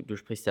 also du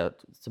sprichst ja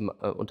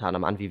unter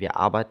anderem an, wie wir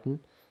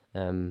arbeiten.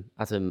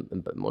 Also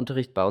im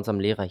Unterricht bei unserem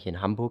Lehrer hier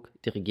in Hamburg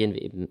dirigieren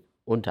wir eben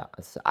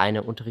als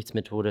eine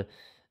Unterrichtsmethode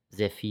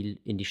sehr viel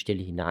in die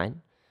Stille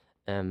hinein.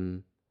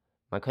 Ähm,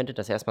 Man könnte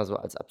das erst mal so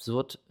als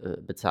absurd,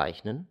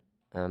 bezeichnen.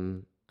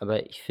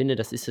 aber ich finde,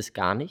 das ist es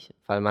gar nicht,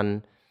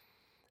 weil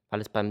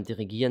es beim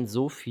Dirigieren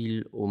so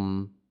viel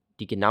um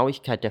die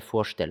Genauigkeit der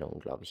Vorstellung,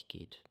 glaube ich,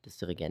 geht des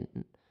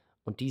Dirigenten.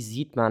 Und die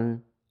sieht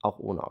man auch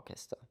ohne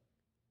Orchester.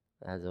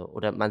 Also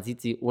oder man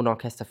sieht sie ohne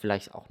Orchester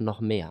vielleicht auch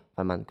noch mehr,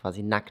 weil man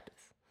quasi nackt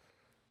ist.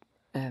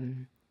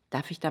 Ähm,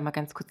 Darf ich da mal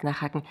ganz kurz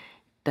nachhaken?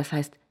 Das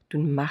heißt, du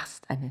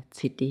machst eine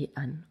CD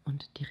an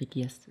und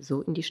dirigierst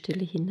so in die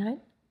Stille hinein?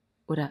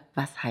 Oder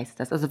was heißt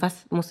das? Also,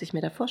 was muss ich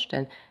mir da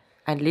vorstellen?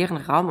 Einen leeren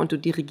Raum und du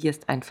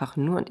dirigierst einfach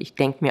nur und ich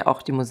denke mir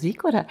auch die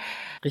Musik, oder?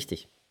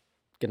 Richtig,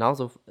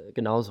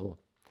 genauso.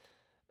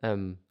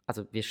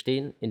 Also, wir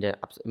stehen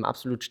im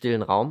absolut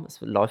stillen Raum.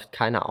 Es läuft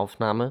keine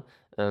Aufnahme.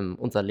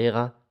 Unser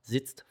Lehrer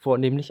sitzt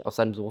vornehmlich auf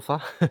seinem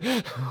Sofa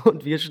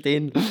und wir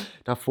stehen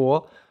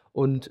davor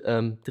und,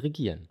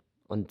 dirigieren.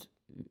 Und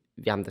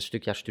wir haben das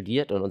Stück ja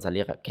studiert und unser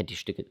Lehrer kennt die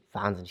Stücke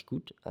wahnsinnig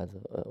gut. Also,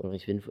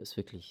 Ulrich Winfo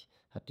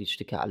hat die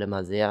Stücke alle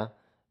mal sehr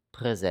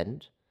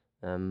präsent,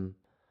 ähm,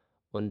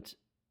 und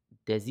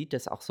der sieht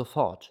das auch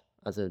sofort.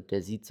 Also,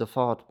 der sieht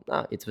sofort: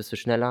 „Ah, jetzt wirst du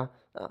schneller.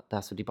 Ah, da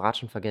hast du die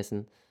Bratschen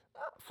vergessen.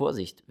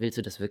 Vorsicht, willst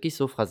du das wirklich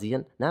so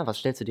phrasieren? Na, was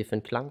stellst du dir für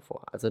 'n Klang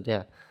vor?“ Also,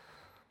 der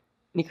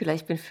Nicola,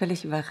 ich bin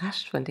völlig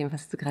überrascht von dem,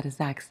 was du gerade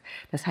sagst.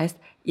 Das heißt,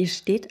 ihr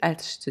steht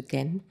als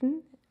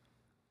Studenten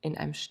in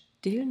einem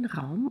stillen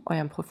Raum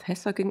eurem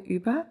Professor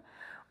gegenüber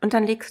und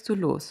dann legst du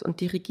los und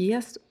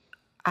dirigierst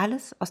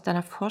alles aus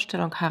deiner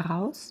Vorstellung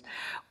heraus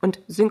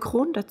und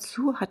synchron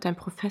dazu hat dein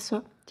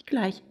Professor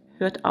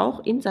hört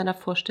auch in seiner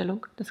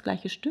Vorstellung das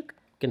gleiche Stück.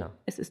 genau,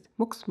 Es ist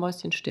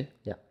mucksmäuschenstill.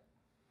 ja.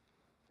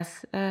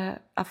 Das,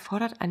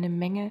 erfordert eine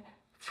Menge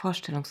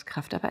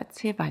Vorstellungskraft. Aber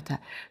erzähl weiter.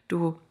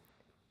 Du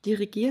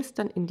dirigierst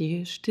dann in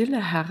die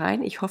Stille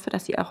herein. Ich hoffe,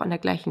 dass ihr auch an der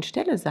gleichen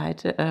Stelle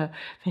seid,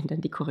 wenn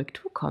dann die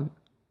Korrektur kommt.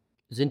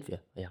 Sind wir,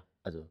 ja.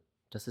 Also,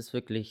 das ist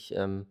wirklich,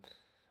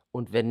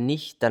 und wenn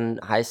nicht,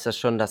 dann heißt das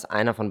schon, dass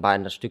einer von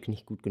beiden das Stück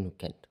nicht gut genug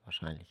kennt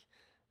wahrscheinlich,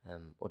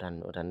 oder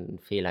 'n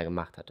Fehler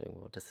gemacht hat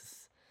irgendwo.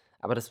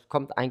 Aber das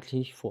kommt eigentlich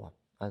nicht vor.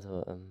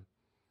 Also,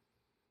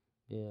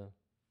 wir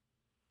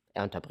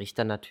er unterbricht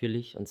dann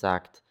natürlich und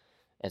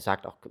er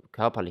sagt auch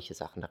körperliche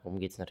Sachen. Darum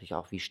geht es natürlich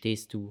auch. Wie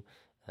stehst du?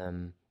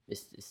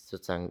 Ist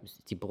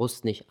die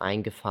Brust nicht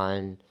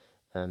eingefallen?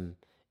 Ähm,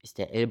 Ist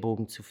der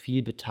Ellbogen zu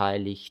viel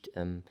beteiligt?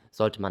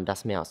 Sollte man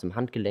das mehr aus dem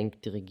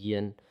Handgelenk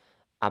dirigieren?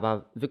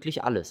 Aber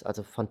wirklich alles,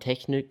 also von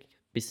Technik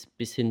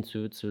bis hin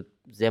zu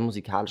sehr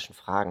musikalischen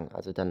Fragen.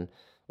 Also, dann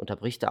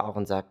unterbricht er auch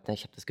und sagt: „Na,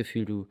 ich habe das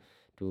Gefühl, du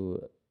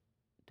du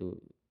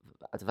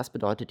also, was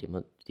bedeutet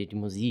dir die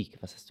Musik?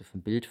 Was hast du für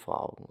 'n Bild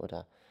vor Augen?“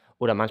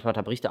 Oder manchmal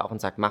unterbricht er auch und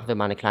sagt: „Machen wir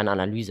mal 'ne kleine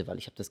Analyse, weil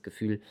ich habe das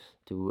Gefühl,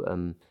 du,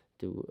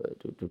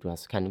 du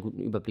hast keinen guten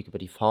Überblick über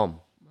die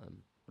Form.“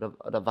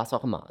 Oder was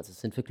auch immer. Also, es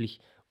sind wirklich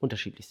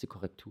unterschiedlichste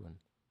Korrekturen.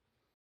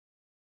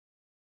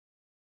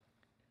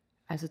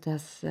 Also,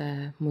 dass,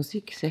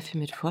 Musik sehr viel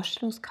mit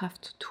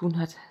Vorstellungskraft zu tun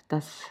hat,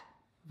 das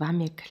war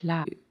mir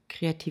klar.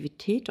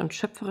 Kreativität und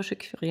schöpferische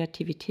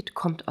Kreativität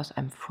kommt aus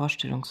einem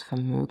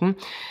Vorstellungsvermögen.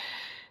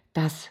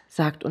 Das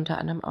sagt unter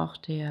anderem auch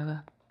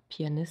der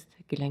Pianist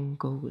Glenn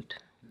Gould.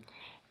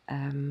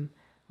 Ähm,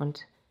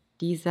 und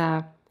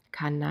dieser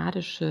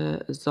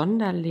kanadische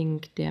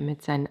Sonderling, der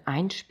mit seinen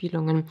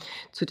Einspielungen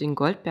zu den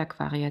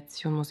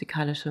Goldberg-Variationen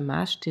musikalische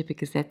Maßstäbe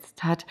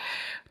gesetzt hat,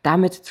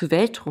 damit zu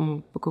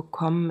Weltruhm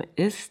gekommen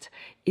ist,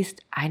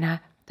 ist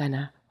einer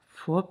deiner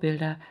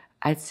Vorbilder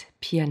als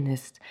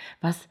Pianist.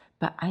 Was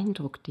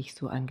beeindruckt dich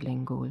so an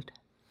Glenn Gould?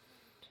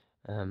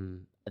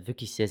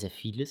 Wirklich sehr, sehr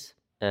vieles.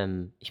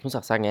 Ich muss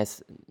auch sagen, er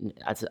ist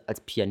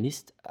als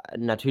Pianist,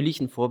 natürlich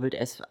 'n Vorbild,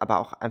 er ist aber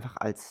auch einfach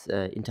als,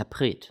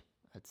 Interpret,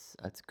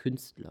 als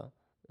Künstler,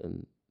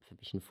 für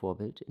mich 'n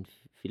Vorbild in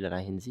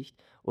vielerlei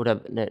Hinsicht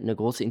oder 'ne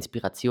große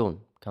Inspiration,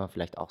 kann man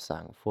vielleicht auch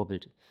sagen,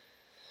 Vorbild.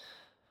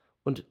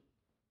 Und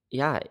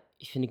ja,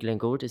 ich finde, Glenn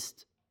Gould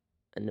ist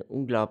eine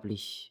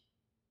unglaublich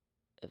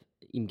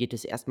ihm geht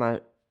es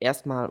erstmal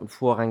und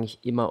vorrangig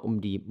immer um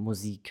die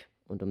Musik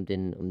und um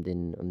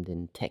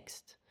den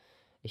Text.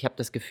 Ich habe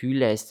das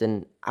Gefühl, er ist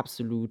 'n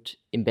absolut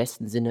im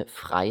besten Sinne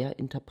freier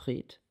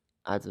Interpret,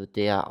 also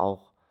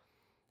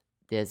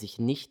der sich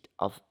nicht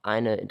auf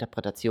eine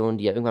Interpretation,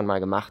 die er irgendwann mal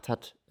gemacht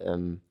hat,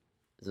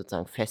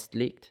 sozusagen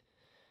festlegt,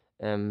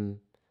 ähm,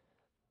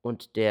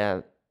 und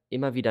der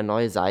immer wieder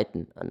neue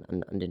Seiten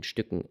an den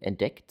Stücken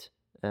entdeckt.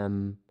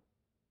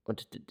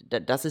 Und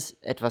das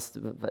ist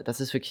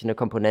wirklich 'ne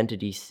Komponente,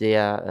 die ich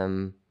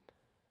sehr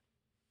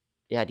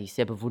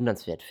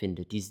bewundernswert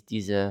finde.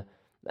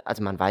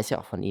 Also, man weiß ja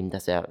auch von ihm,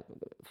 dass er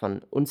von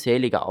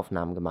unzählige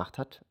Aufnahmen gemacht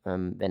hat,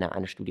 wenn er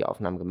eine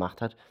Studioaufnahme gemacht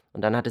hat.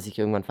 Und dann hat er sich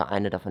irgendwann für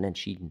eine davon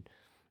entschieden.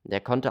 Und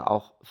er konnte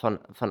auch von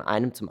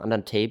einem zum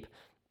anderen Tape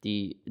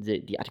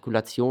die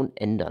Artikulation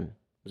ändern.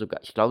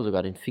 Ich glaube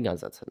sogar den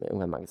Fingersatz, hat er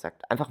irgendwann mal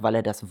gesagt, einfach weil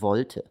er das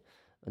wollte.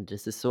 Und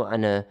das ist so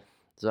eine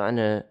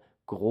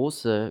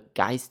große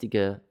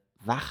geistige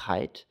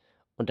Wachheit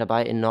und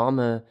dabei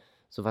enorme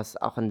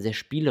auch ein sehr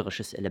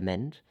spielerisches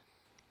Element.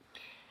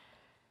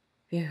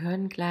 Wir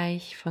hören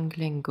gleich von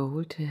Glenn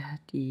Gould,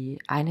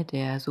 eine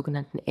der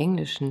sogenannten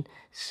englischen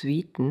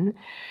Suiten.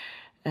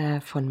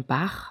 von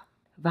Bach.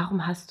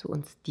 Warum hast du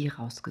uns die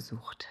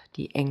rausgesucht,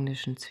 die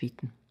englischen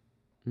Suiten?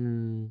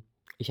 Hm,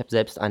 Ich habe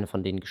selbst eine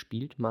von denen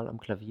gespielt, mal am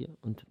Klavier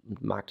und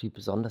mag die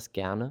besonders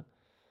gerne.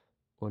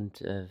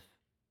 Und,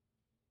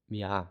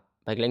 ja,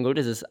 bei Glenn Gould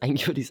ist es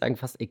eigentlich, würde ich sagen,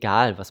 fast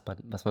egal,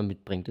 was man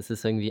mitbringt. Es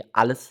ist irgendwie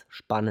alles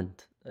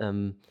spannend.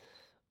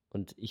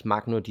 Und ich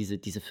mag nur diese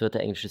 4.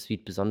 englische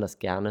Suite besonders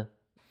gerne.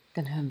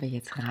 Dann hören wir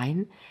jetzt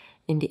rein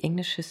in die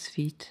englische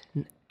Suite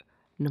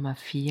Nummer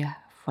 4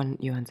 von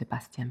Johann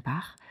Sebastian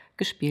Bach,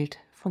 gespielt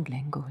von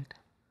Glenn Gould.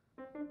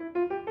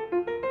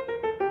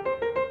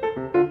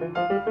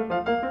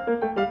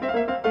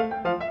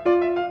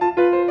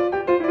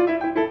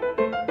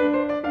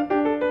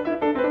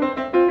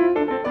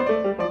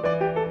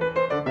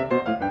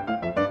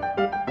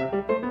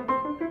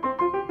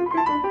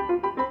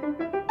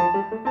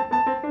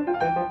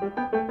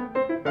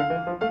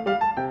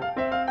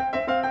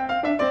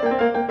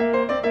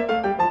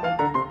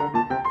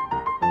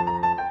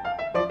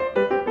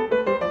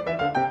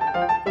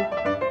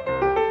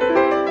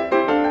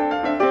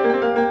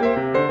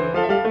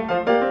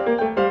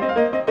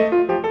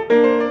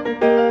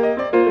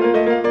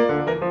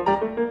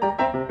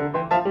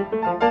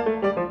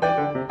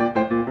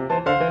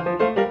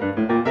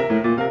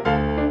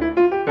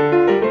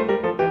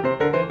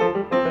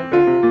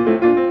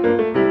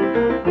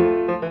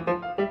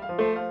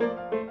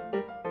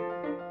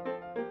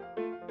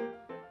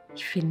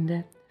 Ich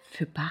finde,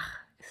 für Bach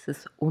ist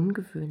es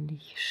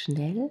ungewöhnlich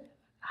schnell,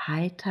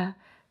 heiter,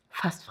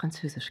 fast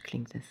französisch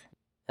klingt es.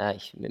 Ja,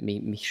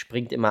 mich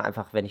springt immer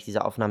einfach, wenn ich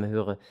diese Aufnahme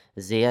höre,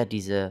 sehr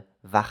diese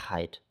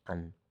Wachheit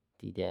an,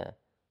 die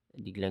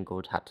Glenn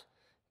Gould hat.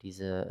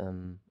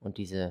 Und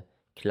diese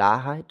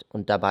Klarheit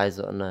und dabei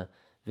so eine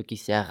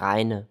wirklich sehr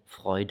reine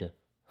Freude,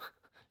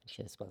 wenn ich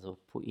jetzt mal so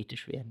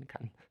poetisch werden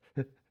kann.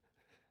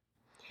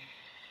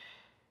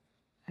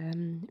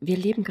 Wir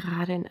leben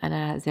gerade in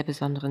einer sehr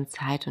besonderen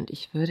Zeit und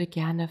ich würde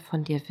gerne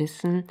von dir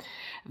wissen,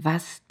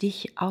 was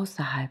dich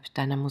außerhalb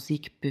deiner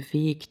Musik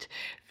bewegt,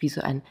 wie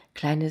so ein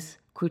kleines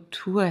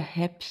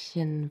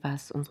Kulturhäppchen,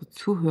 was unsere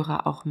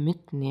Zuhörer auch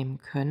mitnehmen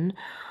können.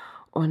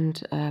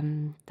 Und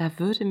da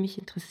würde mich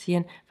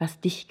interessieren, was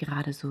dich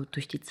gerade so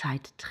durch die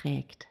Zeit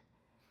trägt.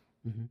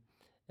 Mhm.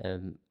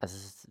 Also, es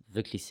ist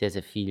wirklich sehr,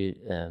 sehr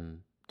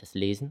viel, das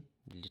Lesen,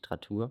 die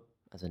Literatur,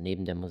 also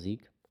neben der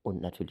Musik und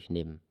natürlich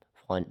neben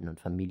Freunden und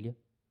Familie,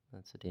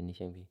 zu denen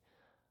ich irgendwie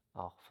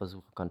auch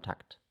versuche,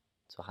 Kontakt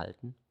zu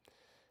halten.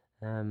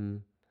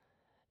 Ähm,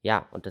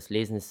 ja, und das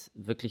Lesen ist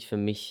wirklich für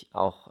mich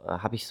auch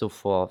habe ich so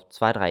vor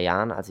 2 3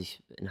 Jahren, als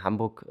ich in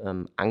Hamburg,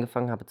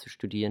 angefangen habe zu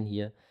studieren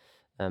hier,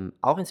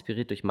 auch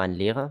inspiriert durch meinen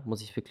Lehrer,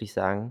 muss ich wirklich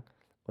sagen,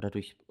 oder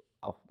durch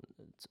auch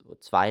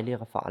 2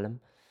 Lehrer vor allem,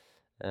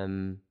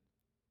 ähm,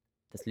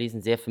 das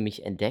Lesen sehr für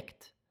mich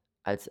entdeckt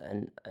als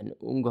ein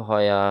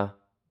ungeheuer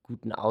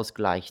guten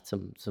Ausgleich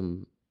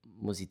zum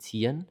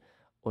Musizieren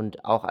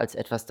und auch als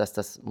etwas, das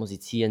das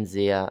Musizieren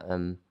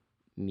sehr,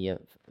 mir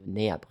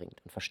näher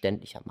bringt und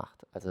verständlicher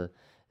macht. Also,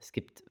 es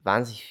gibt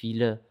wahnsinnig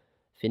viele,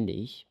 finde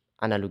ich,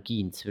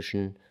 Analogien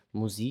zwischen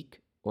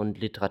Musik und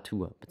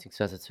Literatur,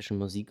 beziehungsweise zwischen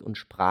Musik und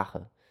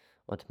Sprache.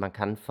 Und man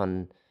kann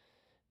von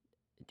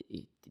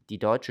die die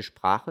deutsche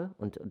Sprache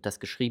und das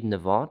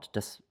geschriebene Wort,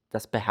 das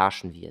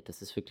beherrschen wir.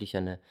 Das ist wirklich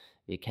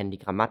wir kennen die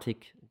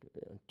Grammatik,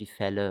 die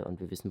Fälle und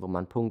wir wissen, wo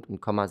man Punkt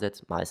und Komma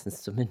setzt,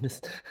 meistens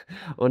zumindest.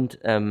 Und,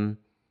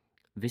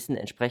 wissen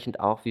entsprechend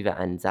auch, wie wir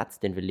einen Satz,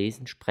 den wir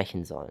lesen,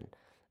 sprechen sollen.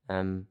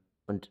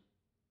 Und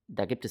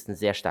da gibt es eine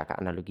sehr starke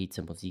Analogie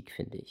zur Musik,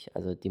 finde ich.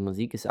 Also, die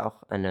Musik ist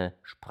auch eine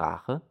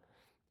Sprache,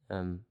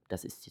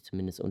 das ist sie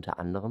zumindest unter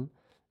anderem,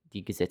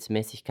 die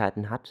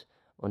Gesetzmäßigkeiten hat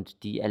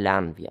und die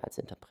erlernen wir als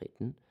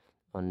Interpreten.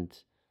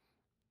 Und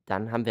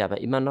dann haben wir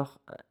aber immer noch,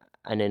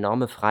 eine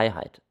enorme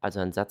Freiheit.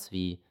 Also, ein Satz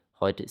wie: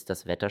 „Heute ist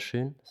das Wetter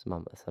schön“, das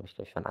habe ich,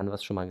 glaube ich, von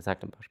Anwas schon mal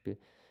gesagt im Beispiel,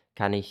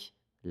 kann ich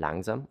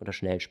langsam oder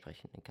schnell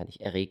sprechen. Dann kann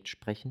ich erregt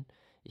sprechen.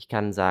 Ich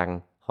kann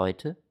sagen: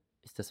 „Heute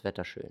ist das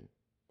Wetter schön.“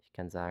 Ich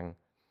kann sagen: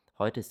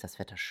 „Heute ist das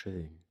Wetter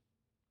schön.“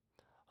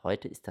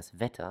 Heute ist das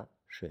Wetter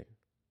schön.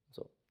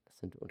 So, das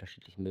sind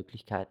unterschiedliche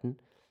Möglichkeiten,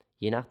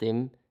 je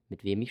nachdem,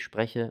 mit wem ich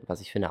spreche,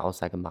 was ich für eine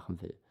Aussage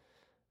machen will.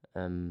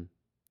 Ähm,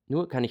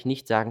 Nur kann ich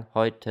nicht sagen: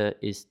 „Heute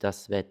ist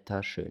das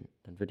Wetter schön.“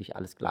 Dann würde ich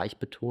alles gleich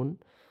betonen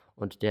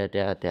und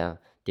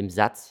dem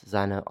Satz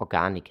seine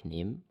Organik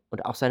nehmen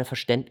und auch seine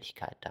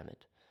Verständlichkeit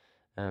damit.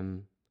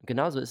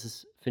 Genauso ist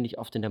es, finde ich,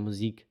 oft in der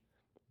Musik.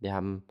 Wir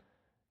haben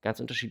ganz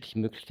unterschiedliche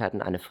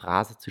Möglichkeiten, eine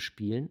Phrase zu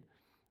spielen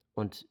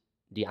und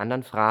die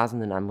anderen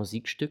Phrasen in einem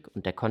Musikstück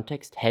und der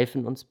Kontext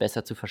helfen uns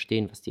besser zu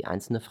verstehen, was die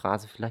einzelne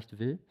Phrase vielleicht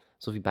will,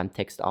 so wie beim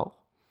Text auch.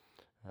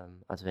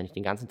 Also, wenn ich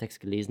den ganzen Text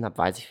gelesen habe,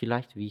 weiß ich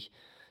vielleicht, wie ich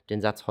den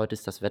Satz „Heute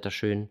ist das Wetter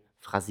schön“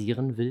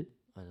 phrasieren will,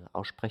 also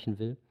aussprechen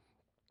will.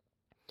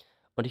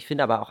 Und ich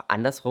finde aber auch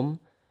andersrum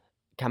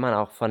kann man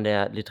auch von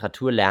der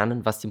Literatur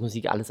lernen, was die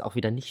Musik alles auch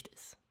wieder nicht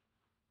ist.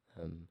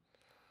 Ähm,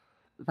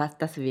 Was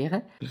das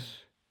wäre?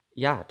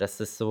 ja,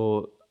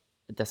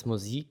 dass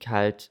Musik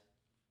halt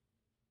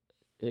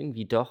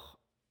irgendwie doch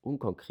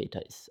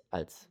unkonkreter ist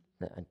als,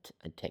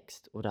 ein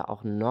Text oder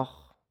auch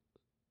noch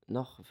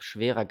noch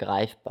schwerer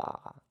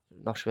greifbar,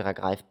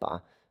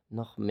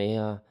 noch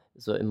mehr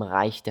so im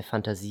Reich der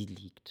Fantasie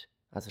liegt.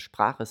 Also,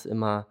 Sprache ist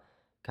immer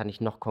kann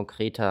ich noch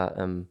konkreter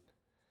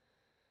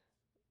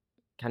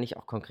kann ich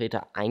auch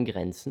konkreter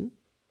eingrenzen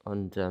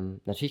und,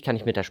 natürlich kann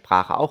ich mit der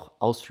Sprache auch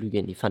Ausflüge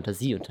in die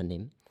Fantasie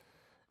unternehmen,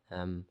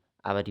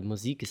 aber die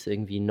Musik ist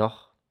irgendwie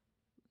noch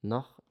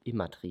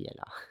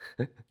immaterieller.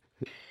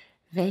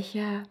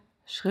 Welcher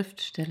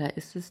Schriftsteller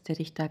ist es, der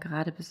dich da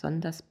gerade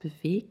besonders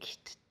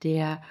bewegt,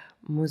 der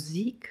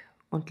Musik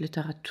und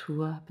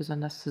Literatur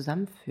besonders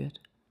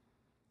zusammenführt?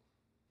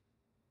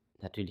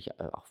 Natürlich,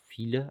 auch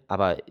viele,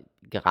 aber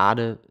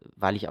gerade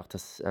weil ich auch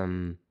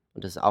und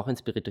das ist auch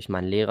inspiriert durch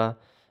meinen Lehrer,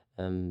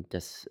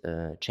 das,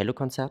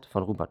 Cellokonzert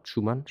von Robert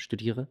Schumann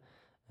studiere,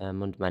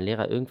 und mein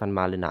Lehrer irgendwann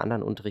mal in einer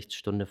anderen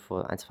Unterrichtsstunde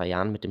vor ein 2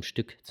 Jahren mit dem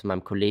Stück zu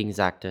meinem Kollegen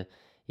sagte: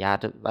 „Ja,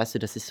 da weißt du,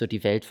 das ist so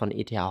die Welt von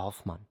E.T.A.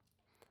 Hoffmann.“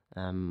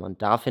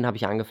 Und daraufhin habe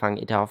ich angefangen,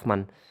 E.T.A.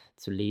 Hoffmann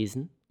zu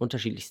lesen,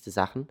 unterschiedlichste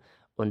Sachen.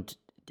 Und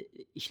d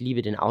ich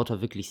liebe den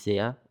Autor wirklich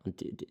sehr und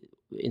d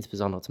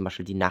insbesondere zum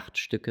Beispiel die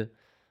Nachtstücke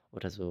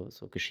oder so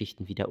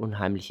Geschichten wie „Der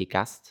unheimliche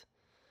Gast“,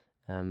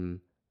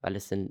 weil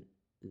es 'n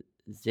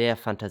sehr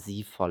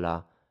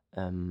fantasievoller,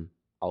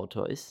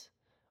 Autor ist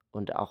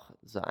und auch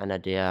so einer,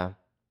 der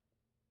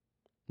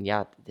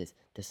ja,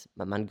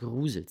 man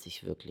gruselt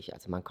sich wirklich.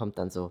 Also, man kommt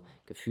an so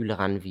Gefühle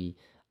ran wie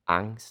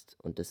Angst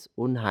und das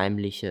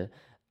Unheimliche,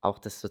 auch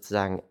das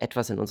sozusagen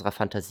etwas in unserer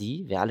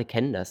Fantasie wir alle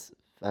kennen das,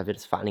 weil wir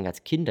das vor allen Dingen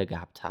als Kinder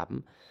gehabt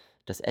haben,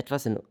 dass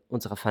etwas in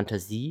unserer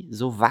Fantasie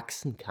so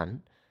wachsen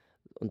kann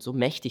und so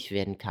mächtig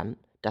werden kann,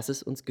 dass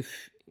es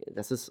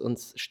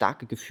uns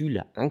starke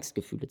Gefühle,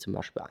 Angstgefühle zum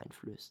Beispiel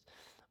einflößt.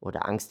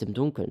 Oder Angst im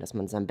Dunkeln, dass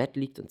man in seinem Bett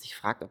liegt und sich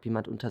fragt, ob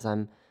jemand unter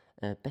seinem,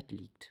 Bett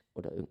liegt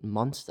oder irgendein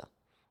Monster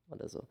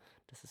oder so.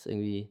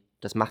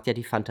 Das macht ja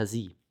die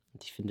Fantasie.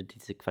 Und ich finde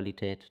diese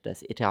Qualität, da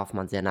ist E.T.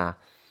 Hoffmann sehr nah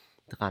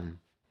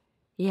dran.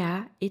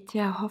 Ja,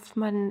 E.T.A.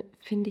 Hoffmann,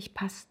 finde ich,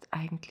 passt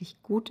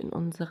eigentlich gut in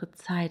unsere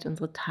Zeit.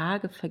 Unsere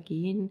Tage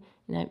vergehen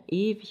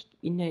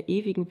in der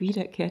ewigen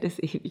Wiederkehr des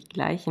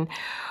Ewiggleichen.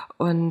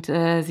 Und,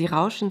 sie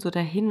rauschen so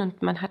dahin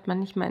und man hat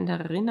manchmal in der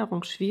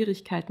Erinnerung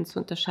Schwierigkeiten zu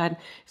unterscheiden: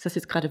 „Ist das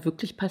jetzt gerade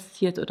wirklich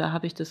passiert oder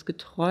habe ich das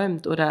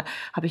geträumt oder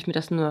habe ich mir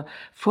das nur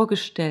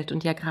vorgestellt?“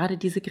 Und ja, gerade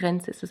diese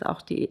Grenze ist es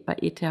auch, die bei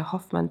E.T.A.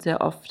 Hoffmann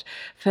sehr oft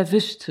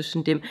verwischt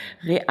zwischen dem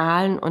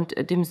Realen und,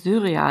 dem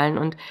Surrealen.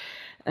 Und,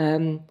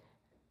 ähm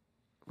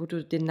wo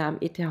du den Namen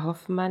E.T.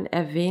 Hoffmann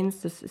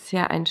erwähnst, das ist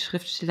ja ein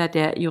Schriftsteller,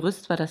 der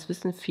Jurist war, das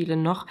wissen viele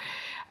noch.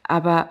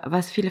 Aber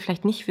was viele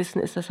vielleicht nicht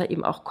wissen, ist, dass er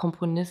eben auch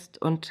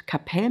Komponist und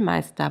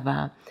Kapellmeister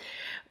war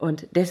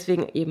und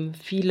deswegen eben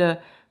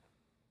viele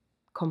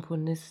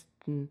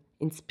Komponisten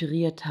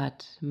inspiriert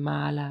hat.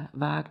 Mahler,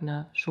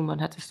 Wagner,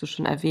 Schumann hattest du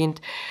schon erwähnt.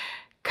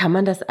 Kann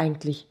man das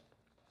eigentlich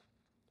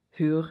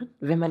hören,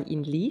 wenn man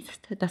ihn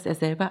liest, dass er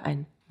selber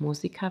ein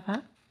Musiker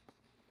war?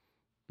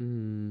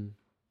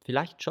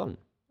 Vielleicht schon.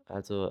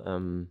 Also,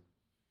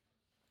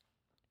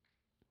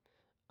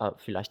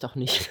 vielleicht auch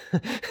nicht.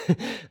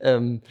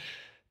 Ähm,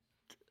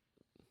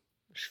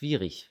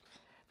 schwierig.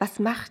 Was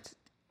macht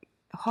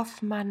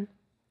Hoffmann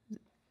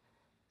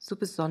so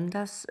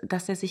besonders,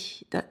 dass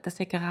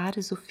er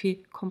gerade so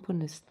viel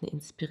Komponisten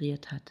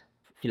inspiriert hat?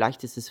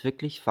 Vielleicht ist es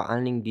wirklich vor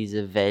allen Dingen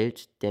diese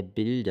Welt der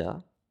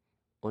Bilder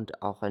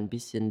und auch ein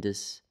bisschen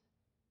des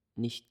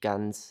nicht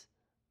ganz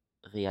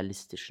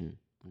Realistischen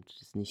und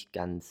des nicht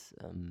ganz,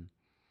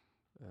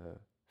 äh,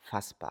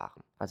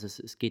 Fassbaren. Also,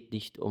 es geht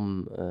nicht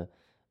um, äh,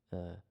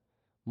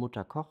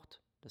 Mutter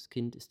kocht, das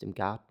Kind ist im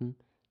Garten,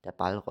 der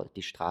Ball rollt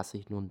die Straße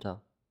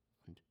hinunter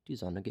und die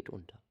Sonne geht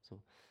unter.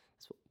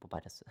 Wobei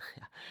das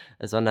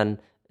ja, sondern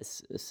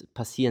es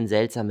passieren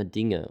seltsame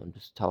Dinge und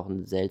es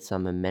tauchen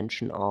seltsame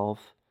Menschen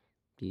auf,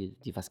 die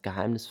was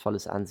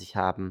Geheimnisvolles an sich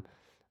haben.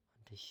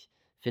 Und ich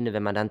finde,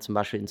 wenn man dann zum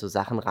Beispiel in so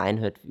Sachen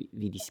reinhört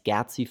wie die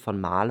Scherzi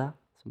von Mahler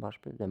zum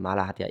Beispiel. Der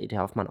Mahler hat ja E.T.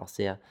 Hoffmann auch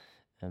sehr,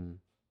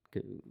 ähm,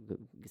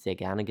 sehr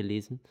gerne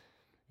gelesen.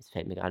 Es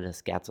fällt mir gerade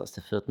das Scherzo aus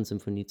der vierten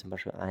Symphonie zum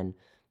Beispiel ein.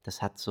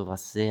 Das hat so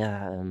was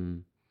sehr,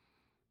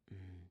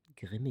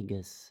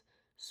 Grimmiges,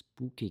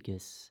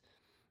 Spookiges,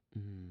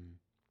 hm,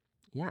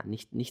 ja,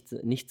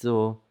 nicht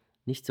so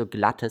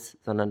Glattes,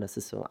 sondern das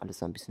ist so alles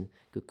so ein bisschen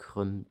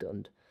gekrümmt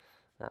und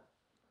ja.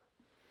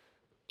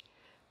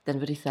 Dann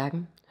würde ich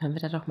sagen, hören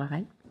wir da doch mal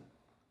rein.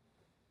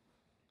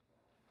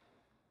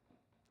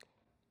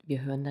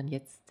 Wir hören dann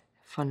jetzt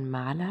von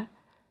Mahler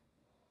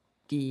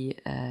die,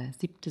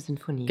 7.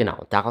 Sinfonie.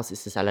 Genau, daraus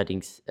ist es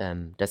allerdings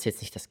das ist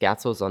jetzt nicht das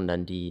Scherzo,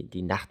 sondern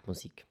die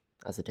Nachtmusik,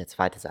 also der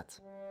zweite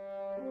Satz.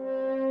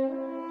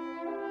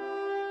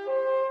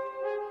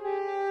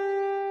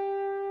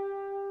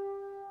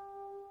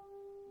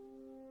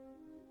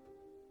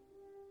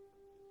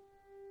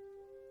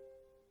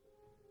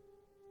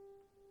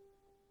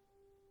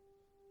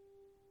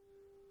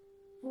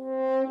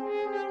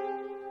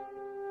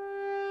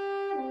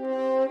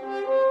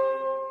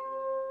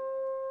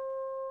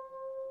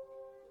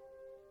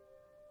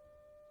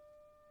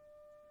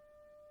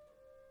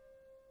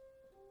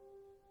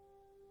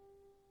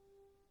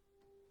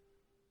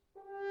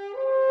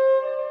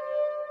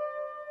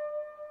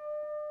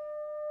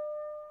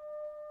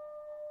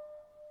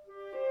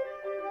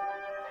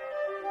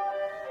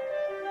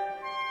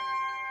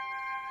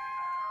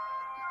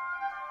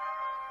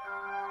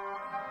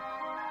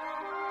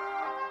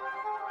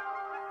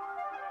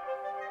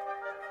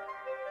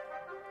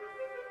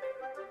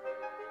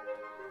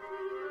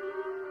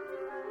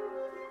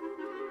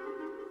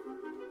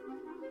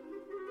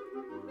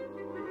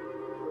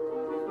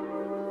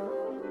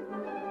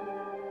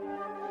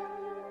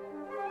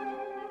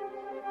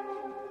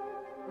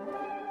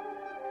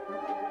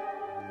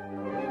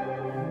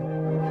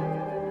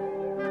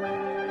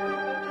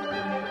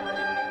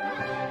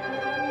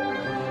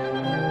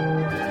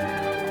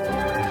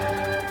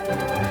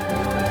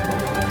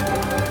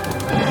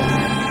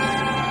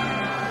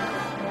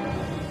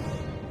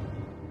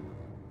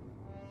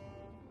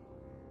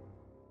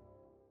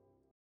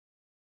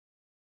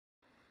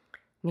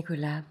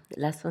 Nicola,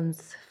 lass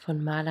uns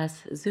von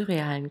Mahlers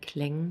surrealen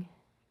Klängen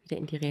wieder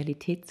in die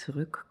Realität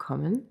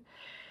zurückkommen.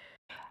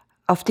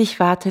 Auf dich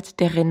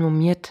wartet der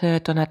renommierte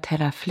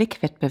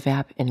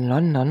Donatella-Flick-Wettbewerb in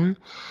London.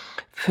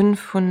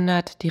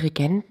 500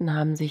 Dirigenten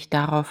haben sich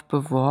darauf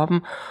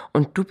beworben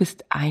und du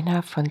bist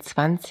einer von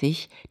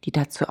 20, die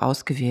dazu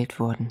ausgewählt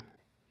wurden.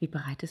 Wie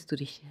bereitest du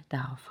dich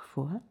darauf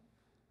vor?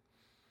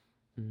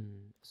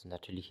 Also,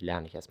 natürlich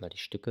lerne ich erst mal die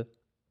Stücke,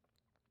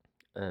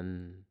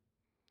 ähm,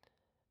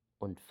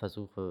 und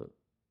versuche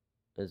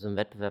so 'n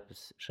Wettbewerb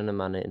ist schon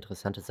immer 'ne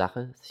interessante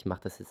Sache. Also, ich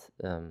mache das jetzt,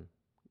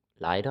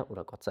 leider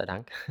oder Gott sei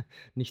Dank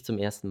nicht zum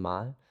ersten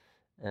Mal.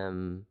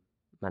 Ähm,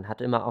 Man hat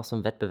immer auch so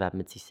 'n Wettbewerb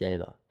mit sich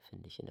selber,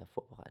 finde ich, in der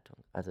Vorbereitung.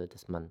 Also,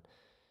 dass man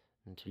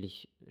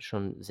natürlich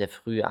schon sehr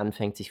früh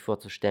anfängt, sich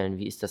vorzustellen: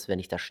 „Wie ist das, wenn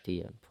ich da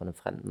stehe vor 'nem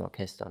fremden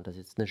Orchester und da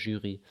sitzt 'ne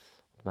Jury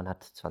und man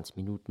hat 20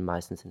 Minuten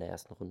meistens in der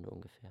ersten Runde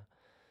ungefähr.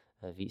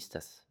 Wie ist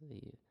das?“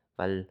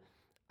 Weil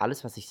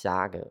alles, was ich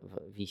sage,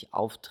 wie ich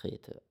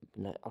auftrete,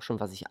 ne, auch schon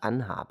was ich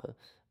anhabe,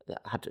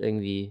 hat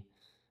irgendwie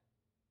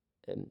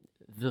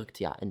wirkt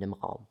ja in dem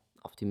Raum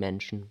auf die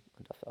Menschen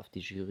und auf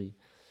die Jury.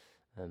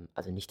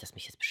 Also nicht, dass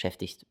mich jetzt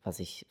beschäftigt, was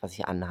ich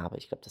anhabe.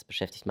 Ich glaube, das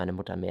beschäftigt meine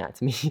Mutter mehr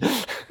als mich.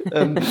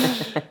 Ähm,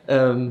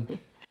 ähm,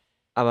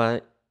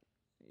 aber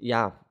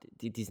ja,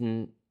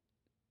 diesen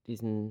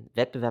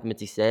Wettbewerb mit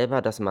sich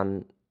selber, dass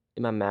man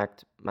immer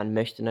merkt, man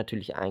möchte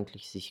natürlich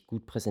eigentlich sich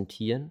gut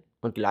präsentieren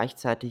und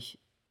gleichzeitig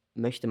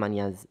möchte man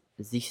ja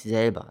sich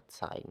selber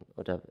zeigen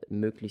oder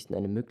möglichst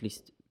eine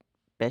möglichst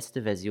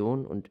beste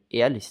Version und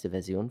ehrlichste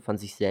Version von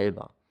sich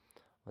selber.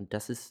 Und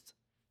das ist,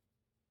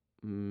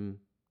 hm,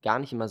 gar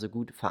nicht immer so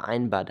gut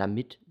vereinbar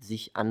damit,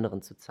 sich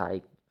anderen zu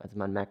zeigen. Also,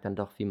 man merkt dann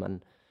doch, wie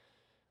man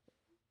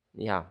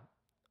ja,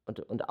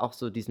 und auch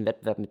so diesen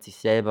Wettbewerb mit sich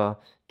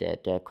selber,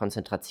 der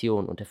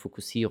Konzentration und der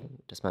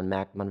Fokussierung, dass man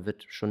merkt, man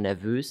wird schon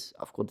nervös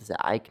aufgrund des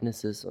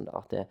Ereignisses und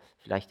auch der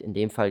vielleicht in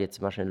dem Fall jetzt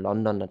zum Beispiel in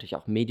London natürlich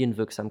auch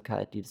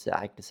Medienwirksamkeit, die das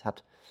Ereignis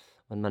hat.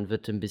 Und man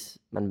wird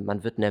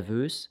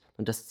nervös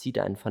und das zieht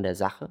einen von der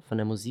Sache, von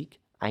der Musik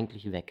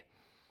eigentlich weg.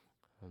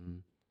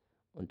 Ähm,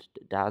 und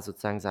da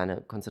sozusagen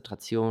seine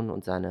Konzentration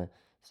und seine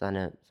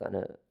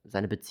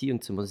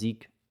Beziehung zur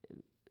Musik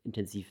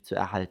intensiv zu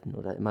erhalten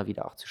oder immer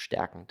wieder auch zu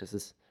stärken. Das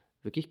ist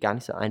wirklich gar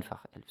nicht so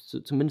einfach,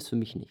 zumindest für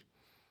mich nicht.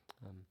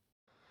 Ähm,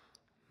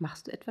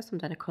 Machst du etwas, um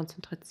deine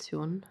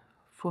Konzentration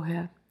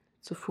vorher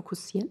zu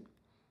fokussieren?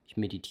 Ich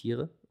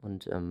meditiere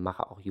und,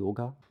 mache auch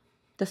Yoga.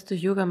 Dass du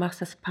Yoga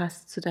machst, das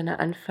passt zu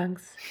deiner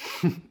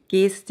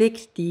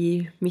Anfangsgestik,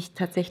 die mich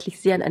tatsächlich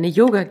sehr an eine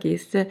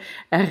Yoga-Geste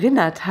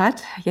erinnert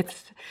hat.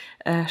 Jetzt,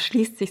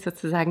 schließt sich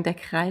sozusagen der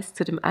Kreis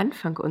zu dem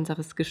Anfang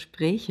unseres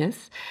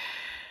Gespräches.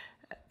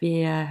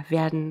 Wir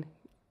werden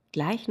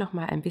gleich noch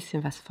mal ein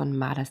bisschen was von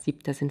Mahlers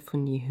 7.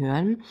 Sinfonie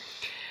hören.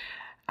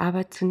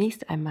 Aber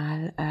zunächst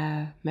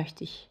einmal,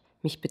 möchte ich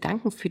mich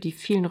bedanken für die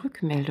vielen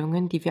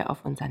Rückmeldungen, die wir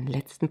auf unseren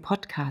letzten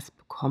Podcast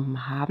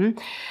bekommen haben.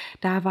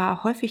 Da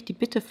war häufig die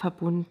Bitte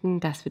verbunden,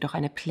 dass wir doch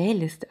eine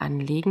Playlist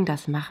anlegen.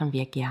 Das machen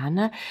wir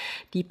gerne.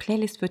 Die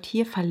Playlist wird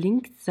hier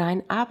verlinkt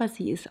sein, aber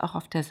sie ist auch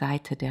auf der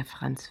Seite der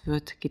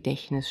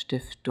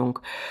Franz-Wirth-Gedächtnisstiftung.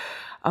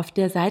 Auf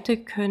der Seite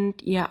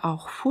könnt ihr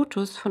auch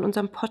Fotos von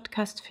unserem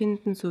Podcast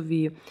finden, so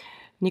wie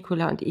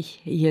Nicola und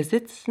ich hier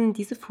sitzen.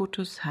 Diese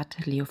Fotos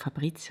hat Leo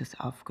Fabricius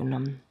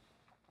aufgenommen.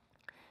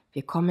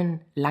 Wir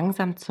kommen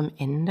langsam zum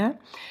Ende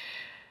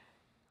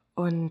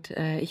und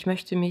ich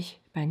möchte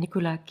mich bei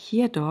Nicola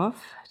Kierdorf,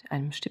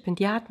 einem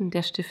Stipendiaten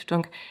der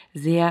Stiftung,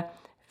 sehr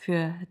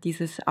für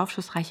dieses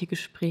aufschlussreiche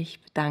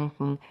Gespräch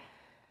bedanken.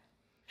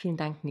 Vielen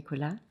Dank,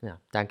 Nicola. Ja,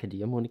 danke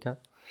dir, Monika.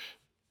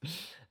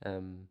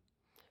 Ähm,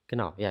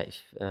 genau, ja,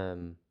 ich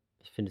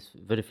finde, es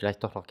würde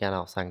vielleicht doch noch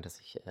gerne auch sagen, dass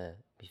ich,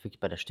 mich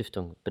wirklich bei der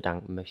Stiftung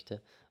bedanken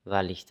möchte,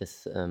 weil ich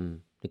das,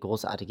 'ne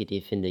großartige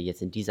Idee finde,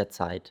 jetzt in dieser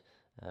Zeit,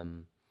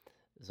 ähm,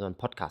 so 'n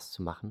Podcast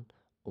zu machen,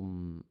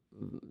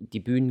 die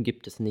Bühnen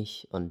gibt es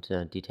nicht und,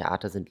 die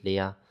Theater sind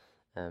leer.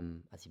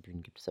 Also, die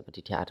Bühnen gibt es, aber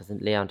die Theater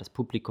sind leer und das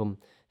Publikum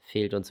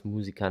fehlt uns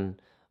Musikern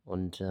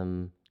und,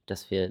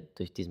 dass wir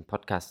durch diesen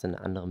Podcast eine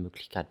andere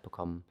Möglichkeit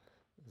bekommen,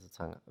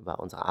 sozusagen über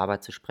unsere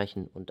Arbeit zu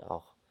sprechen und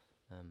auch,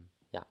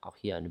 ja, auch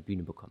hier eine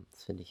Bühne bekommen.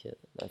 Das finde ich,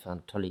 einfach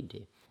eine tolle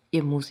Idee.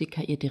 Ihr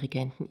Musiker, ihr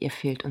Dirigenten, ihr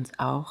fehlt uns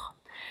auch.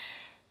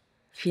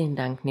 Vielen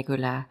Dank,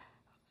 Nicola.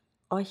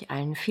 Euch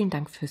allen vielen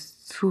Dank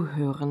fürs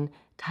Zuhören.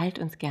 Teilt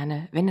uns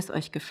gerne, wenn es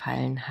euch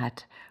gefallen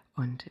hat.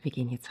 Und wir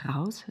gehen jetzt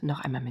raus,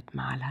 noch einmal mit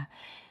Mahler.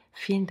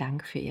 Vielen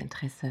Dank für Ihr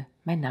Interesse.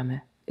 Mein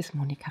Name ist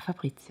Monika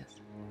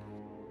Fabricius.